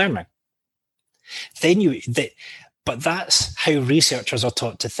multilingual learning. But that's how researchers are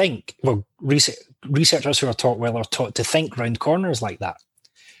taught to think. Well, researchers who are taught well are taught to think round corners like that.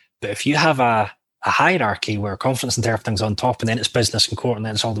 But if you have a hierarchy where confidence interpreting is on top and then it's business and court and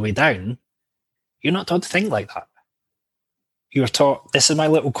then it's all the way down, you're not taught to think like that. You're taught, this is my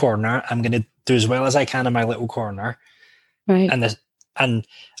little corner. I'm going to do as well as I can in my little corner. Right. And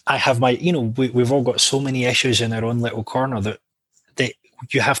I have my, we've all got so many issues in our own little corner that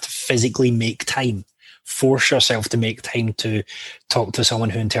you have to physically make time, force yourself to make time to talk to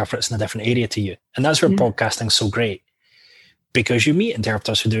someone who interprets in a different area to you. And that's where podcasting's so great, because you meet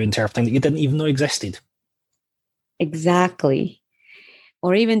interpreters who do interpreting that you didn't even know existed. Exactly.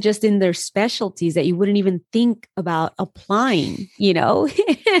 Or even just in their specialties that you wouldn't even think about applying, There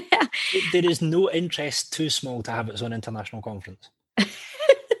is no interest too small to have its own international conference.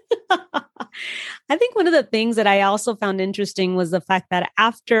 I think one of the things that I also found interesting was the fact that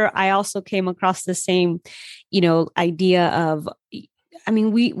after I also came across the same, idea of,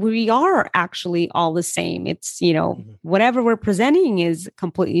 we are actually all the same. It's, whatever we're presenting is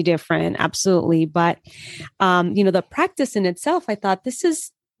completely different. Absolutely. But, the practice in itself, I thought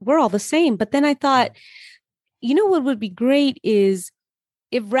we're all the same. But then I thought, what would be great is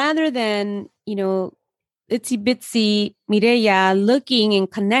if rather than, itsy bitsy Mireya looking and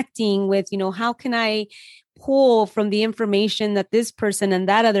connecting with, how can I pull from the information that this person and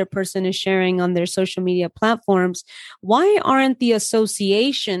that other person is sharing on their social media platforms, why aren't the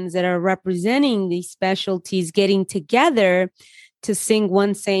associations that are representing these specialties getting together to sing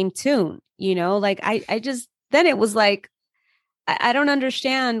one same tune? Then it was like, I don't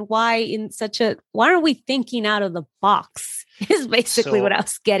understand why aren't we thinking out of the box is basically what I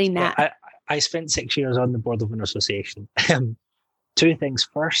was getting at. I spent 6 years on the board of an association. Two things.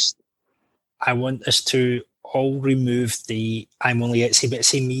 First, I want us to all remove the I'm only itsy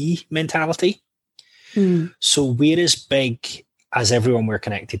bitsy me mentality. So we're as big as everyone we're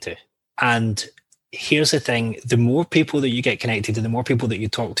connected to. And here's the thing, the more people that you get connected to, the more people that you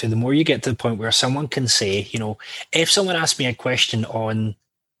talk to, the more you get to the point where someone can say, if someone asks me a question on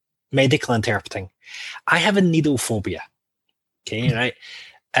medical interpreting, I have a needle phobia. Okay, right?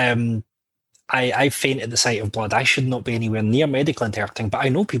 I faint at the sight of blood. I should not be anywhere near medical interpreting, but I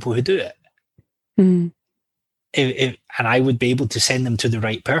know people who do it. And I would be able to send them to the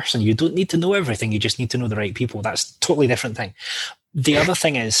right person. You don't need to know everything. You just need to know the right people. That's a totally different thing. The other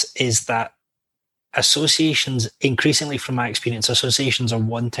thing is that associations, increasingly from my experience, associations are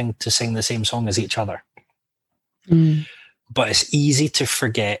wanting to sing the same song as each other. But it's easy to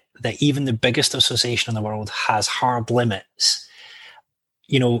forget that even the biggest association in the world has hard limits.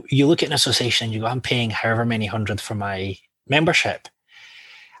 You look at an association and you go, I'm paying however many hundred for my membership.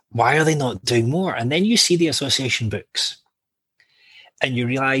 Why are they not doing more? And then you see the association books and you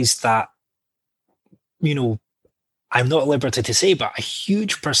realize that, I'm not at liberty to say, but a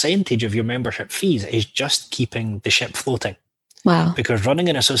huge percentage of your membership fees is just keeping the ship floating. Wow. Because running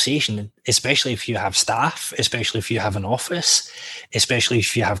an association, especially if you have staff, especially if you have an office, especially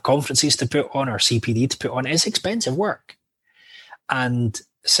if you have conferences to put on or CPD to put on, is expensive work. And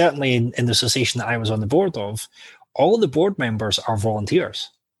certainly in the association that I was on the board of, all of the board members are volunteers.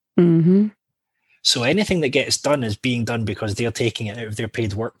 Mm-hmm. So anything that gets done is being done because they're taking it out of their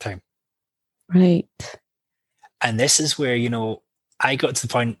paid work time. Right. And this is where, I got to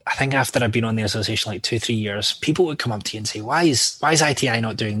the point, I think after I'd been on the association like 2-3 years, people would come up to you and say, why is ITI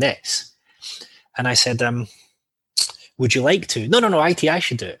not doing this? And I said, would you like to? No, ITI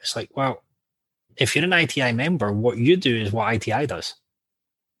should do it. It's like, well, if you're an ITI member, what you do is what ITI does.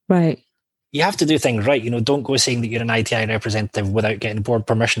 Right. You have to do things right. Don't go saying that you're an ITI representative without getting board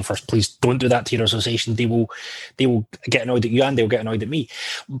permission first. Please don't do that to your association. They will get annoyed at you and they'll get annoyed at me.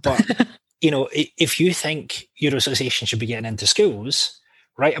 But, if you think your association should be getting into schools,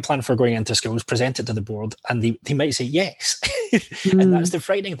 write a plan for going into schools, present it to the board, and they might say yes. And that's the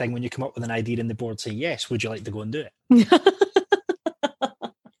frightening thing when you come up with an idea and the board say yes. Would you like to go and do it?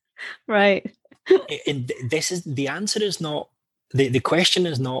 Right. And this is the answer is not the question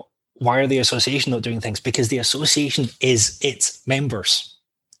is not why are the association not doing things, because the association is its members.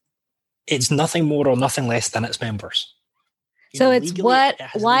 It's nothing more or nothing less than its members. So it's why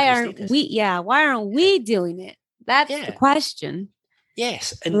aren't we doing it? That's the question.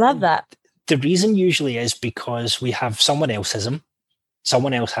 Yes. And love that. The reason usually is because we have someone elseism.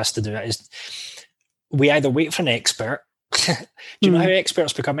 Someone else has to do it. Is we either wait for an expert. Do you know how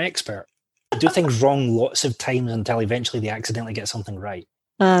experts become expert? They do things wrong lots of times until eventually they accidentally get something right.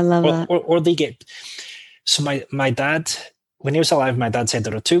 I love that. Or they get... So my dad, when he was alive, my dad said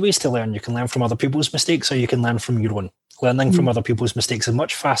there are two ways to learn. You can learn from other people's mistakes or you can learn from your own. Learning from other people's mistakes is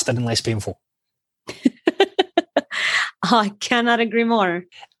much faster and less painful. I cannot agree more.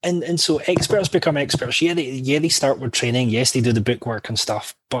 And so experts become experts. Yeah, they start with training. Yes, they do the bookwork and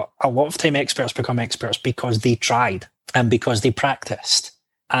stuff. But a lot of time experts become experts because they tried and because they practiced.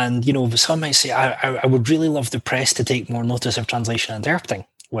 And, some might say, I would really love the press to take more notice of translation and interpreting.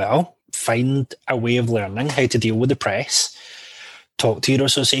 Well, find a way of learning how to deal with the press. Talk to your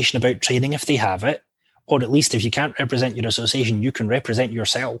association about training if they have it. Or at least if you can't represent your association, you can represent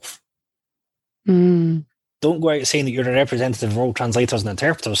yourself. Don't go out saying that you're a representative of all translators and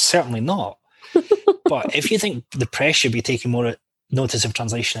interpreters. Certainly not. But if you think the press should be taking more notice of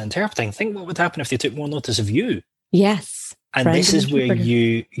translation and interpreting, think what would happen if they took more notice of you. Yes. And this is where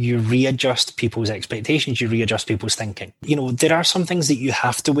you readjust people's expectations, you readjust people's thinking. There are some things that you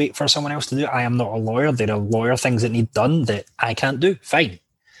have to wait for someone else to do. I am not a lawyer. There are lawyer things that need done that I can't do. Fine.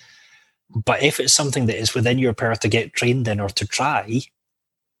 But if it's something that is within your power to get trained in or to try,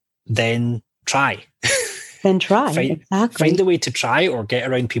 then try. Then try. Exactly. Find a way to try or get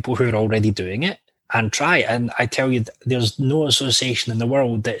around people who are already doing it and try. And I tell you, there's no association in the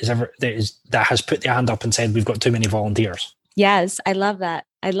world that has put their hand up and said, we've got too many volunteers. Yes, I love that.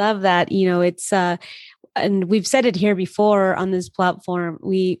 It's and we've said it here before on this platform,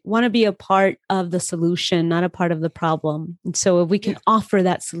 we want to be a part of the solution, not a part of the problem. And so if we can offer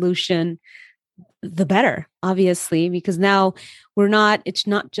that solution, the better, obviously, because now it's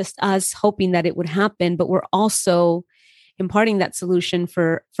not just us hoping that it would happen, but we're also imparting that solution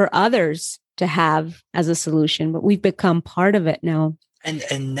for others to have as a solution, but we've become part of it now.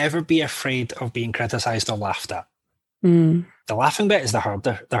 And never be afraid of being criticized or laughed at. The laughing bit is the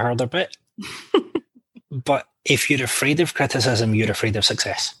harder bit. But if you're afraid of criticism, you're afraid of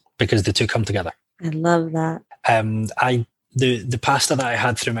success because the two come together. I love that. The pastor that I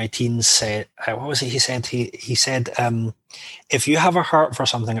had through my teens said, what was it he said? He said, if you have a heart for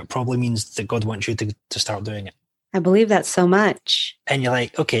something, it probably means that God wants you to start doing it. I believe that so much. And you're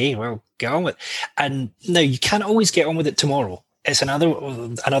like, okay, well, get on with it. And now you can't always get on with it tomorrow. It's another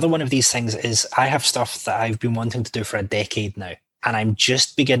one of these things is I have stuff that I've been wanting to do for a decade now. And I'm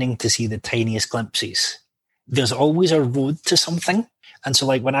just beginning to see the tiniest glimpses. There's always a road to something. And so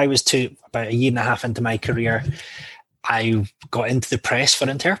like when I was about a year and a half into my career, I got into the press for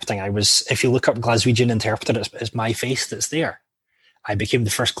interpreting. If you look up Glaswegian interpreter, it's my face that's there. I became the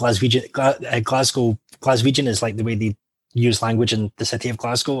first Glaswegian. Glaswegian is like the way they use language in the city of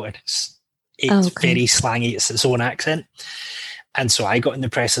Glasgow. And it's very slangy. It's its own accent. And so I got in the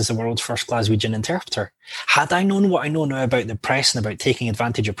press as the world's first Glaswegian interpreter. Had I known what I know now about the press and about taking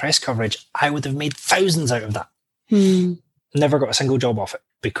advantage of press coverage, I would have made thousands out of that. Never got a single job off it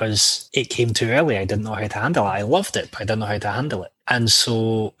because it came too early. I didn't know how to handle it. I loved it, but I didn't know how to handle it. And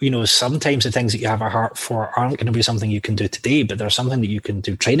so, sometimes the things that you have a heart for aren't going to be something you can do today, but there's something that you can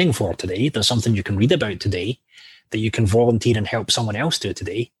do training for today. There's something you can read about today that you can volunteer and help someone else do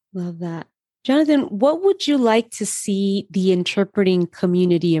today. Love that. Jonathan, what would you like to see the interpreting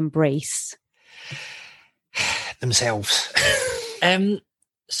community embrace? Themselves.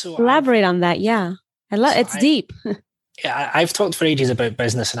 So elaborate on that. Yeah. It's deep. Yeah, I've talked for ages about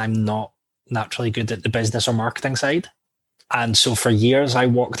business, and I'm not naturally good at the business or marketing side. And so for years, I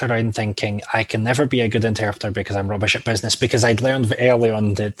walked around thinking I can never be a good interpreter because I'm rubbish at business, because I'd learned early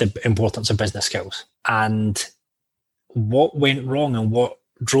on the importance of business skills. And what went wrong and what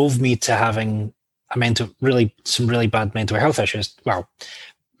drove me to having some really bad mental health issues,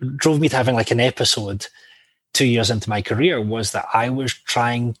 drove me to having like an episode 2 years into my career, was that I was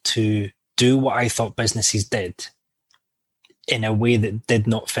trying to do what I thought businesses did in a way that did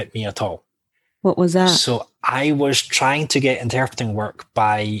not fit me at all. What was that? So I was trying to get interpreting work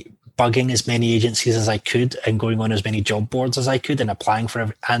by bugging as many agencies as I could and going on as many job boards as I could and applying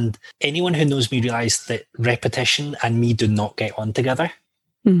for and anyone who knows me realized that repetition and me do not get on together.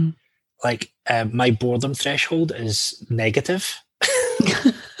 Mm. Like my boredom threshold is negative.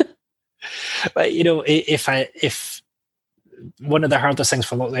 But if one of the hardest things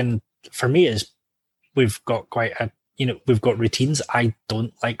for lockdown for me is we've got routines. I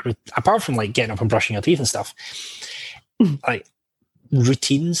don't like, apart from like getting up and brushing your teeth and stuff, like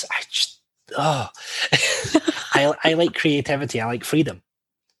routines. I like creativity. I like freedom.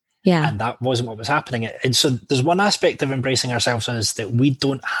 Yeah. And that wasn't what was happening. And so there's one aspect of embracing ourselves is that we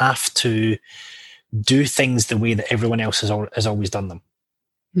don't have to do things the way that everyone else has always done them.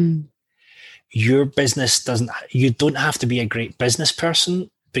 Mm. Your business you don't have to be a great business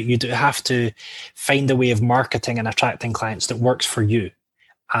person, but you do have to find a way of marketing and attracting clients that works for you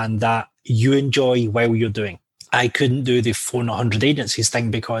and that you enjoy while you're doing. I couldn't do the phone 100 agencies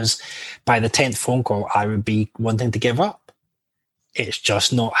thing because by the 10th phone call, I would be wanting to give up. It's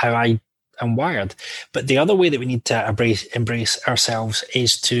just not how I am wired. But the other way that we need to embrace ourselves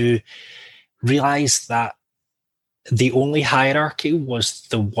is to realize that the only hierarchy was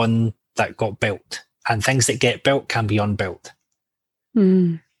the one that got built, and things that get built can be unbuilt.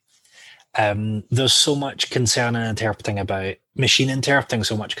 Mm. There's so much concern in interpreting about machine interpreting,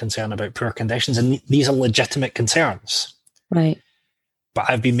 so much concern about poor conditions, and these are legitimate concerns. Right. But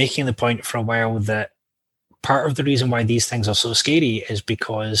I've been making the point for a while that part of the reason why these things are so scary is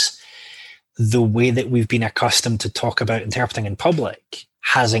because the way that we've been accustomed to talk about interpreting in public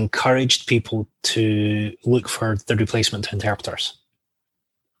has encouraged people to look for the replacement to interpreters.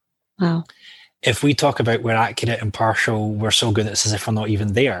 Wow. If we talk about we're accurate, impartial, we're so good it's as if we're not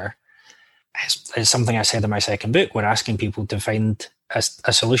even there, it's something I said in my second book. We're asking people to find a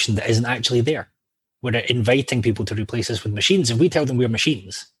solution that isn't actually there. We're inviting people to replace us with machines. If we tell them we're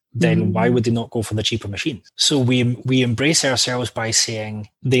machines, then why would they not go for the cheaper machines? So we embrace ourselves by saying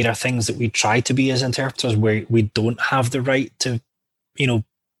there are things that we try to be as interpreters where we don't have the right to,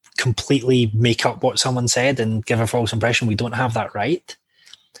 completely make up what someone said and give a false impression. We don't have that right.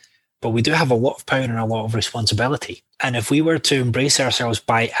 But we do have a lot of power and a lot of responsibility. And if we were to embrace ourselves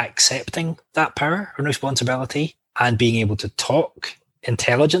by accepting that power and responsibility and being able to talk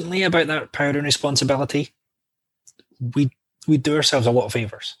intelligently about that power and responsibility, we do ourselves a lot of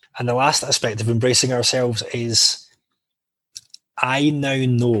favors. And the last aspect of embracing ourselves is I now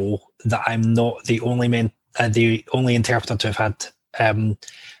know that I'm not the only interpreter to have had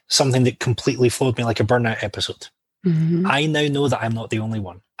something that completely flowed me like a burnout episode. Mm-hmm. I now know that I'm not the only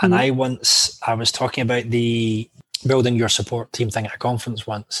one. And I was talking about the building your support team thing at a conference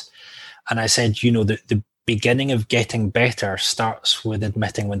once. And I said, the beginning of getting better starts with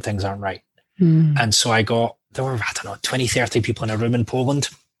admitting when things aren't right. Mm. And so there were, 20, 30 people in a room in Poland.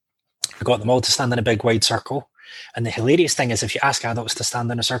 I got them all to stand in a big wide circle. And the hilarious thing is if you ask adults to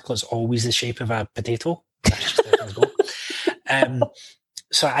stand in a circle, it's always the shape of a potato. That's just how things go.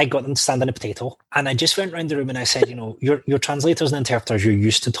 So I got them to stand in a potato, and I just went around the room and I said, your translators and interpreters, you're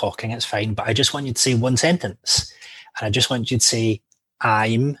used to talking, it's fine, but I just want you to say one sentence. And I just want you to say,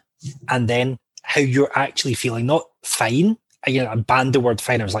 I'm, and then how you're actually feeling, not fine. I banned the word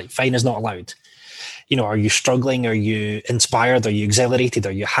fine. I was like, fine is not allowed. Are you struggling? Are you inspired? Are you exhilarated?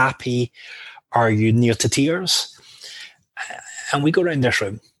 Are you happy? Are you near to tears? And we go around this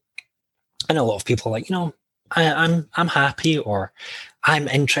room, and a lot of people are like, I'm happy, or I'm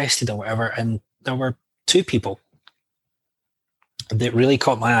interested, or whatever. And there were two people that really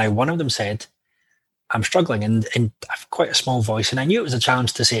caught my eye. One of them said, I'm struggling, and I've quite a small voice, and I knew it was a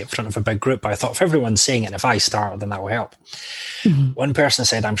challenge to say it in front of a big group, but I thought if everyone's saying it, if I start, then that will help. Mm-hmm. One person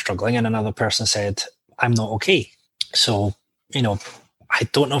said, I'm struggling, and another person said, I'm not okay. So, I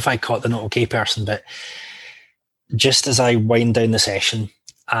don't know if I caught the not okay person, but just as I wind down the session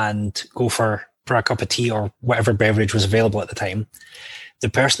and go for for a cup of tea or whatever beverage was available at the time, the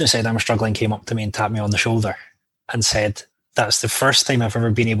person who said I'm struggling came up to me and tapped me on the shoulder and said, that's the first time I've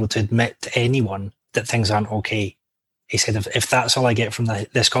ever been able to admit to anyone that things aren't okay. He said, if that's all I get from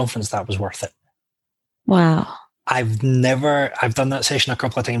this conference, that was worth it. Wow. I've done that session a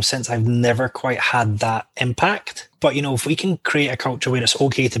couple of times since. I've never quite had that impact. But, if we can create a culture where it's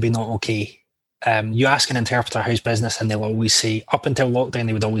okay to be not okay, you ask an interpreter how's business and they'll always say, up until lockdown,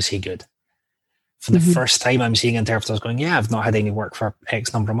 they would always say good. For the first time, I'm seeing interpreters going, yeah, I've not had any work for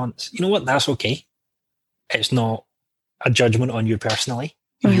X number of months. You know what? That's okay. It's not a judgment on you personally.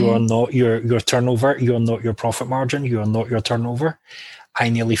 Right. You are not your turnover. You are not your profit margin. You are not your turnover. I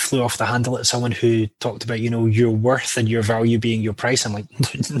nearly flew off the handle at someone who talked about, your worth and your value being your price. I'm like,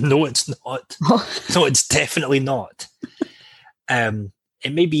 no, it's not. No, it's definitely not.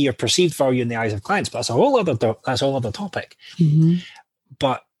 It may be your perceived value in the eyes of clients, but that's a whole other topic. Mm-hmm.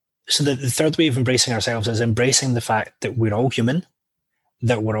 But so the third way of embracing ourselves is embracing the fact that we're all human,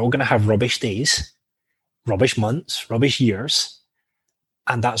 that we're all going to have rubbish days, rubbish months, rubbish years,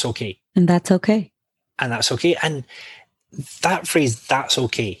 and that's okay. And that's okay. And that's okay. And that phrase, that's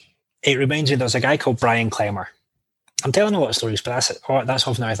okay, it reminds me, there's a guy called Brian Clemmer. I'm telling a lot of stories, but that's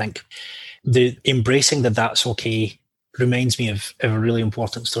often how I think. The embracing that's okay reminds me of a really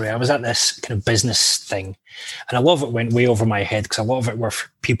important story. I was at this kind of business thing, and a lot of it went way over my head because a lot of it were for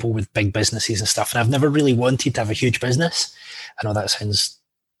people with big businesses and stuff, and I've never really wanted to have a huge business. I know that sounds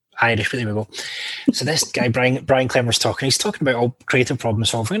Irish, but there we go. So this guy, Brian Clemmer's talking. He's talking about all creative problem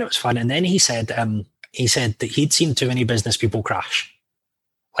solving, and it was fun. And then he said that he'd seen too many business people crash,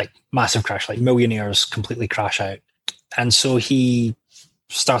 like massive crash, like millionaires completely crash out. And so he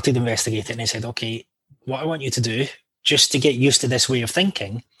started investigating, and he said, okay, what I want you to do, just to get used to this way of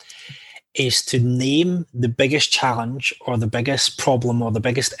thinking, is to name the biggest challenge or the biggest problem or the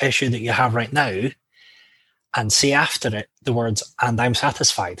biggest issue that you have right now, and say after it the words, and I'm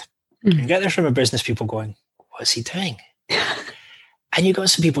satisfied. Mm. You get this from a business people going, what is he doing? And you got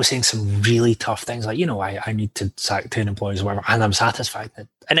some people saying some really tough things like, I need to sack 10 employees or whatever, and I'm satisfied.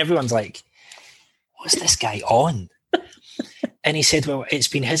 And everyone's like, what's this guy on? And he said, well, it's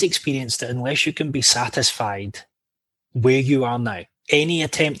been his experience that unless you can be satisfied where you are now, any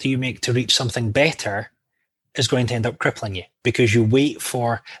attempt that you make to reach something better is going to end up crippling you, because you wait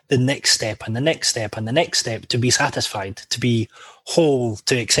for the next step and the next step and the next step to be satisfied, to be whole,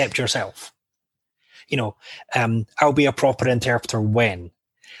 to accept yourself. I'll be a proper interpreter when.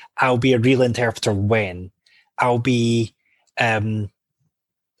 I'll be a real interpreter when. I'll be happy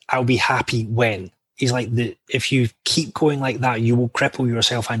when. He's like, if you keep going like that, you will cripple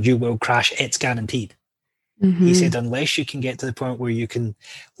yourself and you will crash. It's guaranteed. Mm-hmm. He said, unless you can get to the point where you can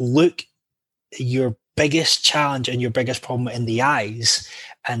look your biggest challenge and your biggest problem in the eyes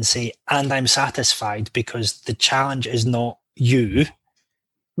and say, and I'm satisfied because the challenge is not you.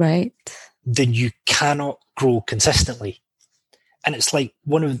 Right. Then you cannot grow consistently. And it's like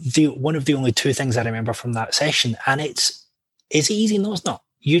one of the only two things I remember from that session. And is it easy? No, it's not.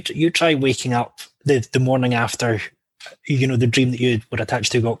 You try waking up the morning after, the dream that you were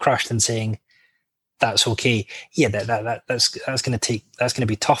attached to got crushed and saying, that's okay. Yeah, that's going to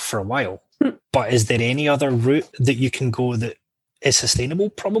be tough for a while. But is there any other route that you can go that is sustainable?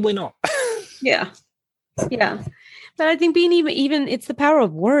 Probably not. Yeah. But I think being even it's the power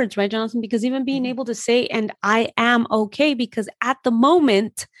of words, right, Jonathan? Because even being able to say, and I am okay, because at the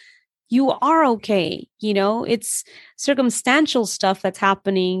moment you are okay. It's circumstantial stuff that's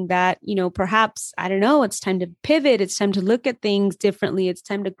happening that, perhaps, I don't know, it's time to pivot. It's time to look at things differently. It's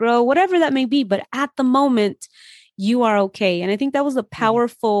time to grow, whatever that may be. But at the moment, you are okay. And I think that was that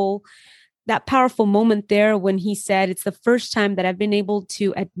powerful moment there when he said, it's the first time that I've been able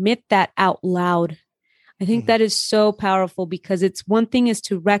to admit that out loud. I think that is so powerful, because it's one thing is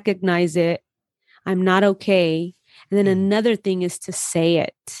to recognize it. I'm not okay. And then another thing is to say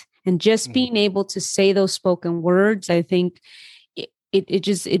it. And just being able to say those spoken words, I think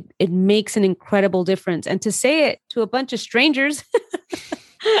it makes an incredible difference. And to say it to a bunch of strangers,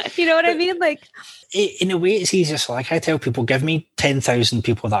 you know what I mean? Like, in a way, it's easier. So, like I tell people, give me 10,000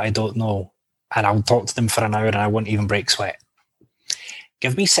 people that I don't know, and I'll talk to them for an hour, and I won't even break sweat.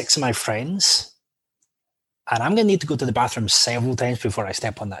 Give me 6 of my friends, and I'm going to need to go to the bathroom several times before I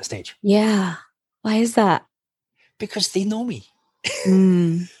step on that stage. Yeah. Why is that? Because they know me.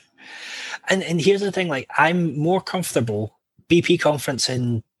 And here's the thing, like, I'm more comfortable, BP conference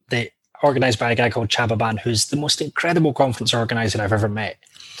organised by a guy called Chababan, who's the most incredible conference organizer I've ever met.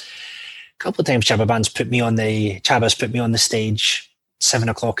 A couple of times Chaba's put me on the stage,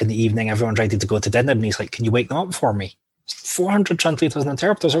 7:00 in the evening, everyone's ready to go to dinner, and he's like, can you wake them up for me? 400 translators and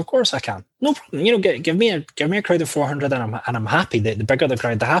interpreters, of course I can. No problem. Give me a crowd of 400 and I'm happy. The bigger the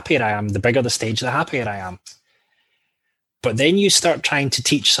crowd, the happier I am. The bigger the stage, the happier I am. But then you start trying to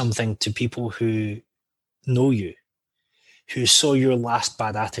teach something to people who know you, who saw your last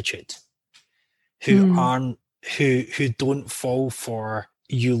bad attitude, who don't fall for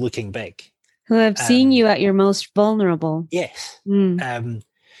you looking big. Who have seen you at your most vulnerable. Yes.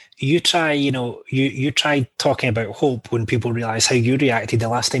 You try, you try talking about hope when people realize how you reacted the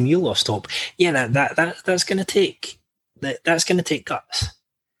last time you lost hope. Yeah, that's going to take guts.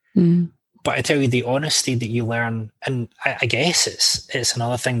 But I tell you, the honesty that you learn, and I guess it's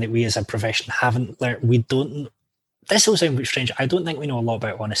another thing that we as a profession haven't learned. We don't. This will sound strange. I don't think we know a lot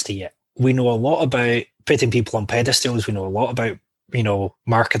about honesty yet. We know a lot about putting people on pedestals. We know a lot about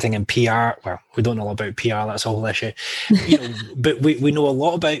marketing and PR. Well, we don't know a lot about PR. That's a whole issue. But we know a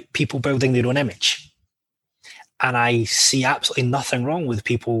lot about people building their own image. And I see absolutely nothing wrong with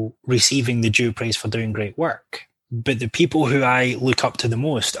people receiving the due praise for doing great work. But the people who I look up to the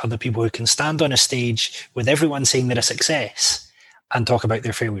most are the people who can stand on a stage with everyone saying they're a success and talk about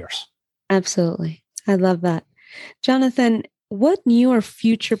their failures. Absolutely. I love that. Jonathan, what new or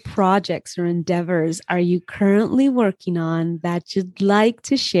future projects or endeavors are you currently working on that you'd like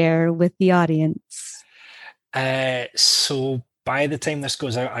to share with the audience? So by the time this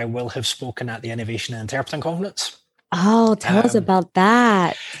goes out, I will have spoken at the Innovation and Interpreting Conference. Oh, tell us about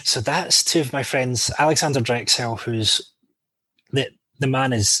that. So that's two of my friends, Alexander Drexel, who's the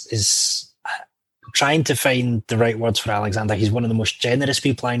man is trying to find the right words for Alexander. He's one of the most generous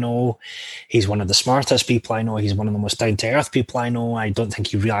people I know. He's one of the smartest people I know. He's one of the most down-to-earth people I know. I don't think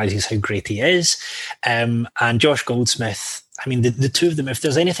he realizes how great he is. And Josh Goldsmith, I mean, the two of them, if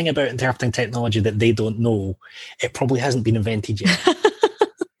there's anything about interpreting technology that they don't know, it probably hasn't been invented yet.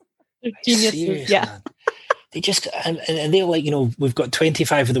 Geniuses, serious, yeah. Man. They just, and they're like, we've got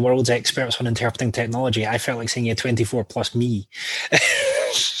 25 of the world's experts on interpreting technology. I felt like saying, 24 plus me.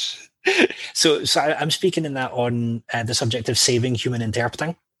 So I'm speaking in that on the subject of saving human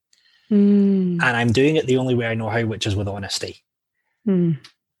interpreting. And I'm doing it the only way I know how, which is with honesty.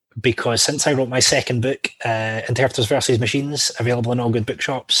 Because since I wrote my second book, Interpreters versus Machines, available in all good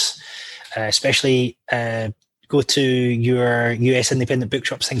bookshops, especially go to your US independent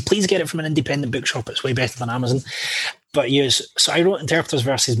bookshops thing. Please get it from an independent bookshop. It's way better than Amazon. But yes, so I wrote Interpreters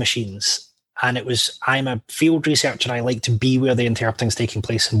versus Machines. And I'm a field researcher. I like to be where the interpreting is taking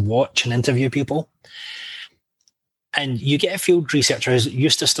place and watch and interview people. And you get a field researcher who's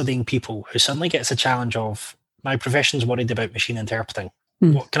used to studying people who suddenly gets a challenge of, my profession's worried about machine interpreting.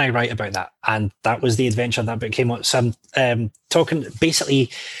 What can I write about that? And that was the adventure that book came out. So I'm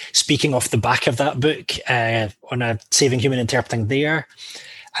basically speaking off the back of that book on a Saving Human Interpreting there.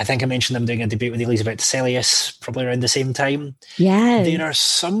 I think I mentioned I'm doing a debate with Elisabeth Teselius probably around the same time. Yes. There are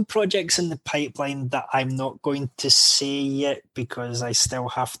some projects in the pipeline that I'm not going to say yet because I still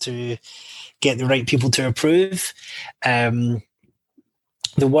have to get the right people to approve. The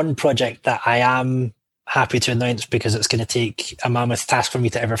one project that I am happy to announce, because it's going to take a mammoth task for me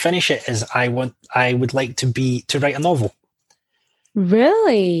to ever finish it, is I would like to write a novel.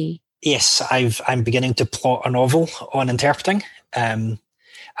 Really? Yes, I'm beginning to plot a novel on interpreting.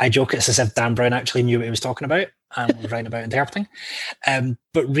 I joke it's as if Dan Brown actually knew what he was talking about and was writing about interpreting.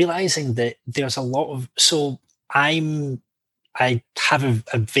 But realizing that there's a lot of, I have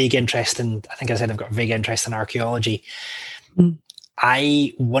a vague interest in, I think I said I've got a vague interest in archaeology.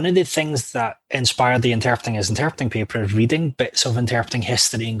 One of the things that inspired the interpreting paper is reading bits of interpreting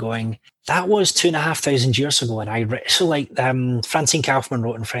history and going, that was 2,500 years ago. And Francine Kaufmann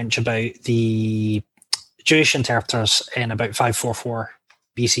wrote in French about the Jewish interpreters in about 544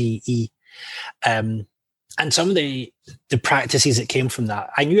 BCE. And some of the practices that came from that,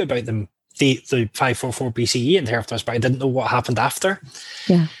 I knew about them, the 544 BCE interpreters, but I didn't know what happened after.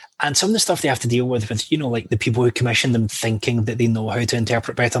 Yeah. And some of the stuff they have to deal with, like the people who commission them thinking that they know how to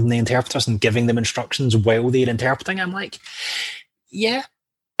interpret better than the interpreters and giving them instructions while they're interpreting. I'm like, yeah.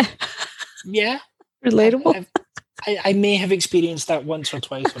 Relatable. I may have experienced that once or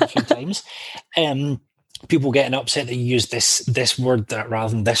twice or a few times. People getting upset that you use this word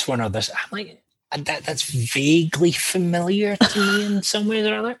rather than this one or this. I'm like, that's vaguely familiar to me in some ways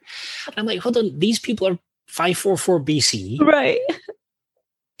or other. I'm like, hold on, these people are 544 BC. Right.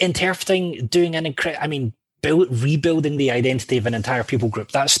 Interpreting, doing rebuilding the identity of an entire people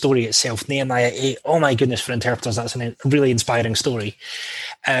group. That story itself, Nehemiah 8, oh my goodness, for interpreters, that's a really inspiring story.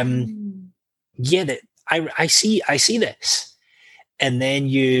 I see this. And then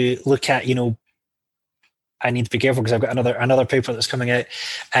you look at, I need to be careful because I've got another paper that's coming out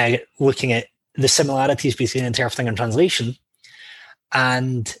looking at the similarities between interpreting and translation,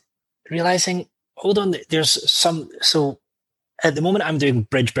 and realizing, hold on, there's some. So at the moment, I'm doing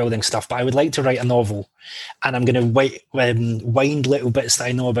bridge building stuff, but I would like to write a novel, and I'm going to wind little bits that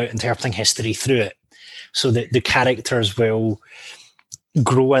I know about interpreting history through it, so that the characters will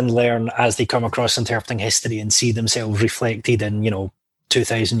grow and learn as they come across interpreting history and see themselves reflected in,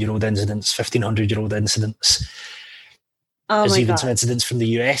 2,000-year-old incidents, 1,500-year-old incidents. Oh, There's my even God. some incidents from the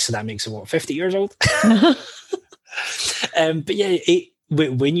US, so that makes it, 50 years old? But yeah,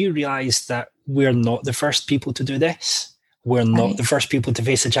 when you realize that we're not the first people to do this, we're not the first people to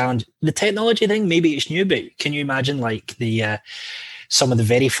face a challenge. The technology thing, maybe it's new, but can you imagine like some of the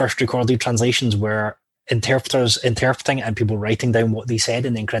very first recorded translations were interpreters interpreting and people writing down what they said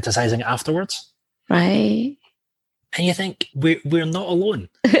and then criticizing it afterwards? Right. And you think we're not alone.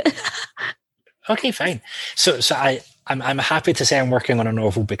 Okay, fine. So I'm happy to say I'm working on a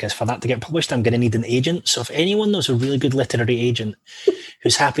novel, because for that to get published, I'm going to need an agent. So if anyone knows a really good literary agent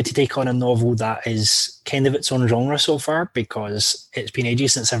who's happy to take on a novel that is kind of its own genre so far, because it's been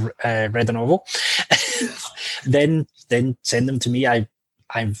ages since I've read a novel, then send them to me. I've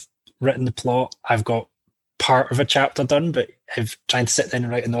written the plot. I've got part of a chapter done, but trying to sit down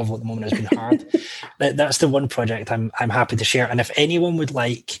and write a novel at the moment has been hard. That's the one project I'm happy to share. And if anyone would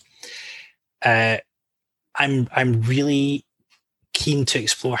like, I'm really keen to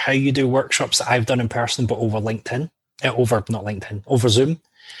explore how you do workshops that I've done in person, but over LinkedIn, over Zoom,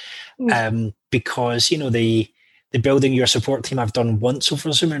 because the building your support team I've done once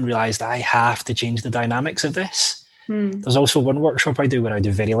over Zoom and realized I have to change the dynamics of this. There's also one workshop I do where I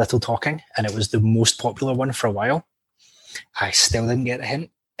do very little talking, and it was the most popular one for a while. I still didn't get the hint.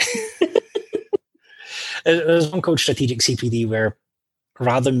 There's one called Strategic CPD, where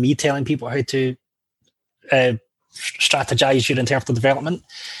rather than me telling people how to strategize your interpreter development,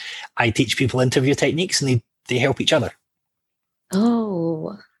 I teach people interview techniques, and they help each other.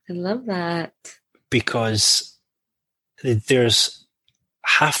 Oh, I love that. Because there's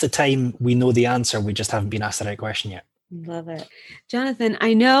half the time we know the answer, we just haven't been asked the right question yet. Love it. Jonathan,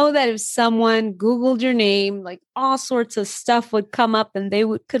 I know that if someone Googled your name, like all sorts of stuff would come up and they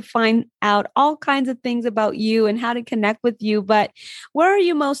could find out all kinds of things about you and how to connect with you. But where are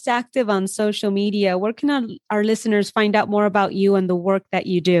you most active on social media? Where can our listeners find out more about you and the work that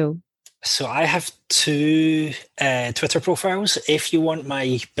you do? So I have 2 Twitter profiles. If you want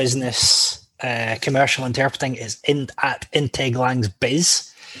my business commercial interpreting, is at IntegLangsBiz,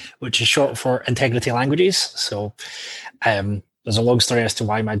 which is short for Integrity Languages. So there's a long story as to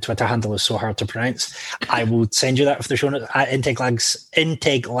why my Twitter handle is so hard to pronounce. I will send you that for the show notes. At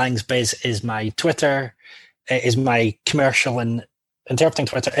IntegLangsBiz is my Twitter, is my commercial and interpreting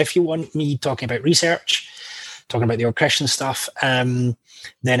Twitter. If you want me talking about research, talking about the old Christian stuff, then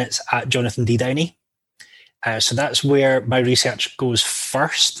it's at Jonathan D. Downey. So that's where my research goes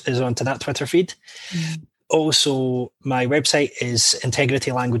first, is onto that Twitter feed. Also, my website is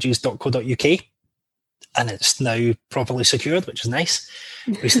integritylanguages.co.uk, and it's now properly secured, which is nice.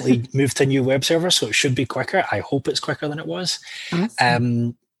 Recently moved to a new web server, so it should be quicker. I hope it's quicker than it was.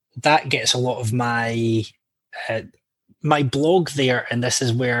 Awesome. That gets a lot of my blog there, and this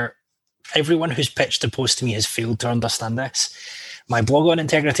is where everyone who's pitched a post to me has failed to understand this. My blog on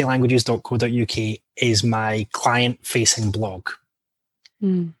integritylanguages.co.uk is my client-facing blog.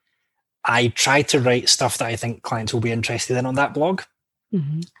 I try to write stuff that I think clients will be interested in on that blog.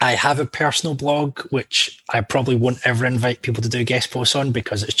 I have a personal blog, which I probably won't ever invite people to do guest posts on,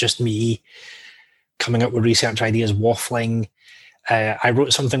 because it's just me coming up with research ideas, waffling. I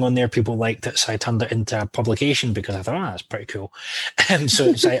wrote something on there, people liked it, so I turned it into a publication because I thought, that's pretty cool.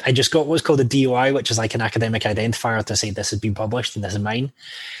 So I just got what's called a DOI, which is like an academic identifier to say this has been published and this is mine.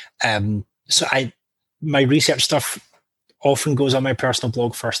 So my research stuff often goes on my personal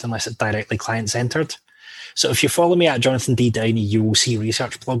blog first, unless it's directly client-centered. So if you follow me at Jonathan D. Downey, you will see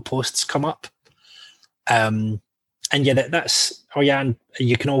research blog posts come up. And yeah, and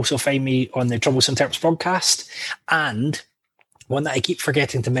you can also find me on the Troublesome Terps podcast. And one that I keep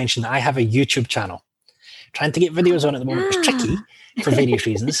forgetting to mention, I have a YouTube channel. Trying to get videos on at the moment is tricky for various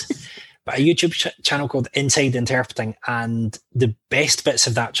reasons. But a YouTube channel called Inside Interpreting, and the best bits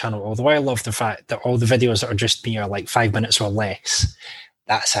of that channel, although I love the fact that all the videos that are just me are like 5 minutes or less,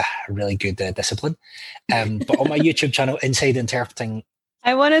 that's a really good discipline. But on my YouTube channel, Inside Interpreting,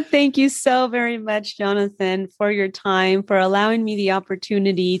 I want to thank you so very much, Jonathan, for your time, for allowing me the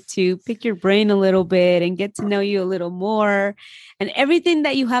opportunity to pick your brain a little bit and get to know you a little more, and everything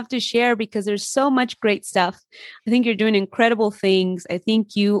that you have to share, because there's so much great stuff. I think you're doing incredible things. I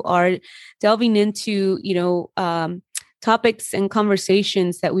think you are delving into, topics and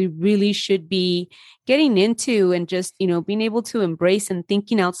conversations that we really should be getting into and just, being able to embrace and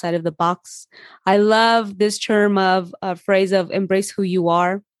thinking outside of the box. I love this term of a phrase of embrace who you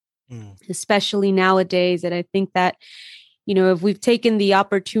are, especially nowadays. And I think that, if we've taken the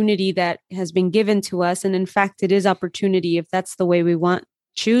opportunity that has been given to us, and in fact, it is opportunity, if that's the way we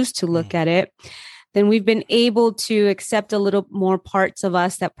choose to look at it, then we've been able to accept a little more parts of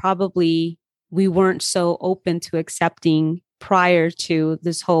us that probably we weren't so open to accepting prior to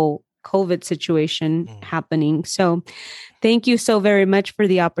this whole COVID situation happening. So thank you so very much for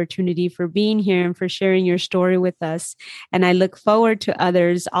the opportunity, for being here and for sharing your story with us. And I look forward to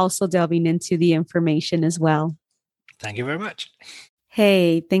others also delving into the information as well. Thank you very much.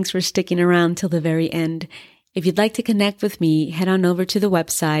 Hey, thanks for sticking around till the very end. If you'd like to connect with me, head on over to the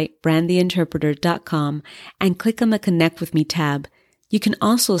website, brandtheinterpreter.com, and click on the Connect with Me tab. You can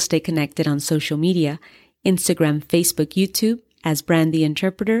also stay connected on social media, Instagram, Facebook, YouTube as Brand the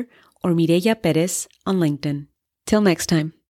Interpreter, or Mireya Perez on LinkedIn. Till next time.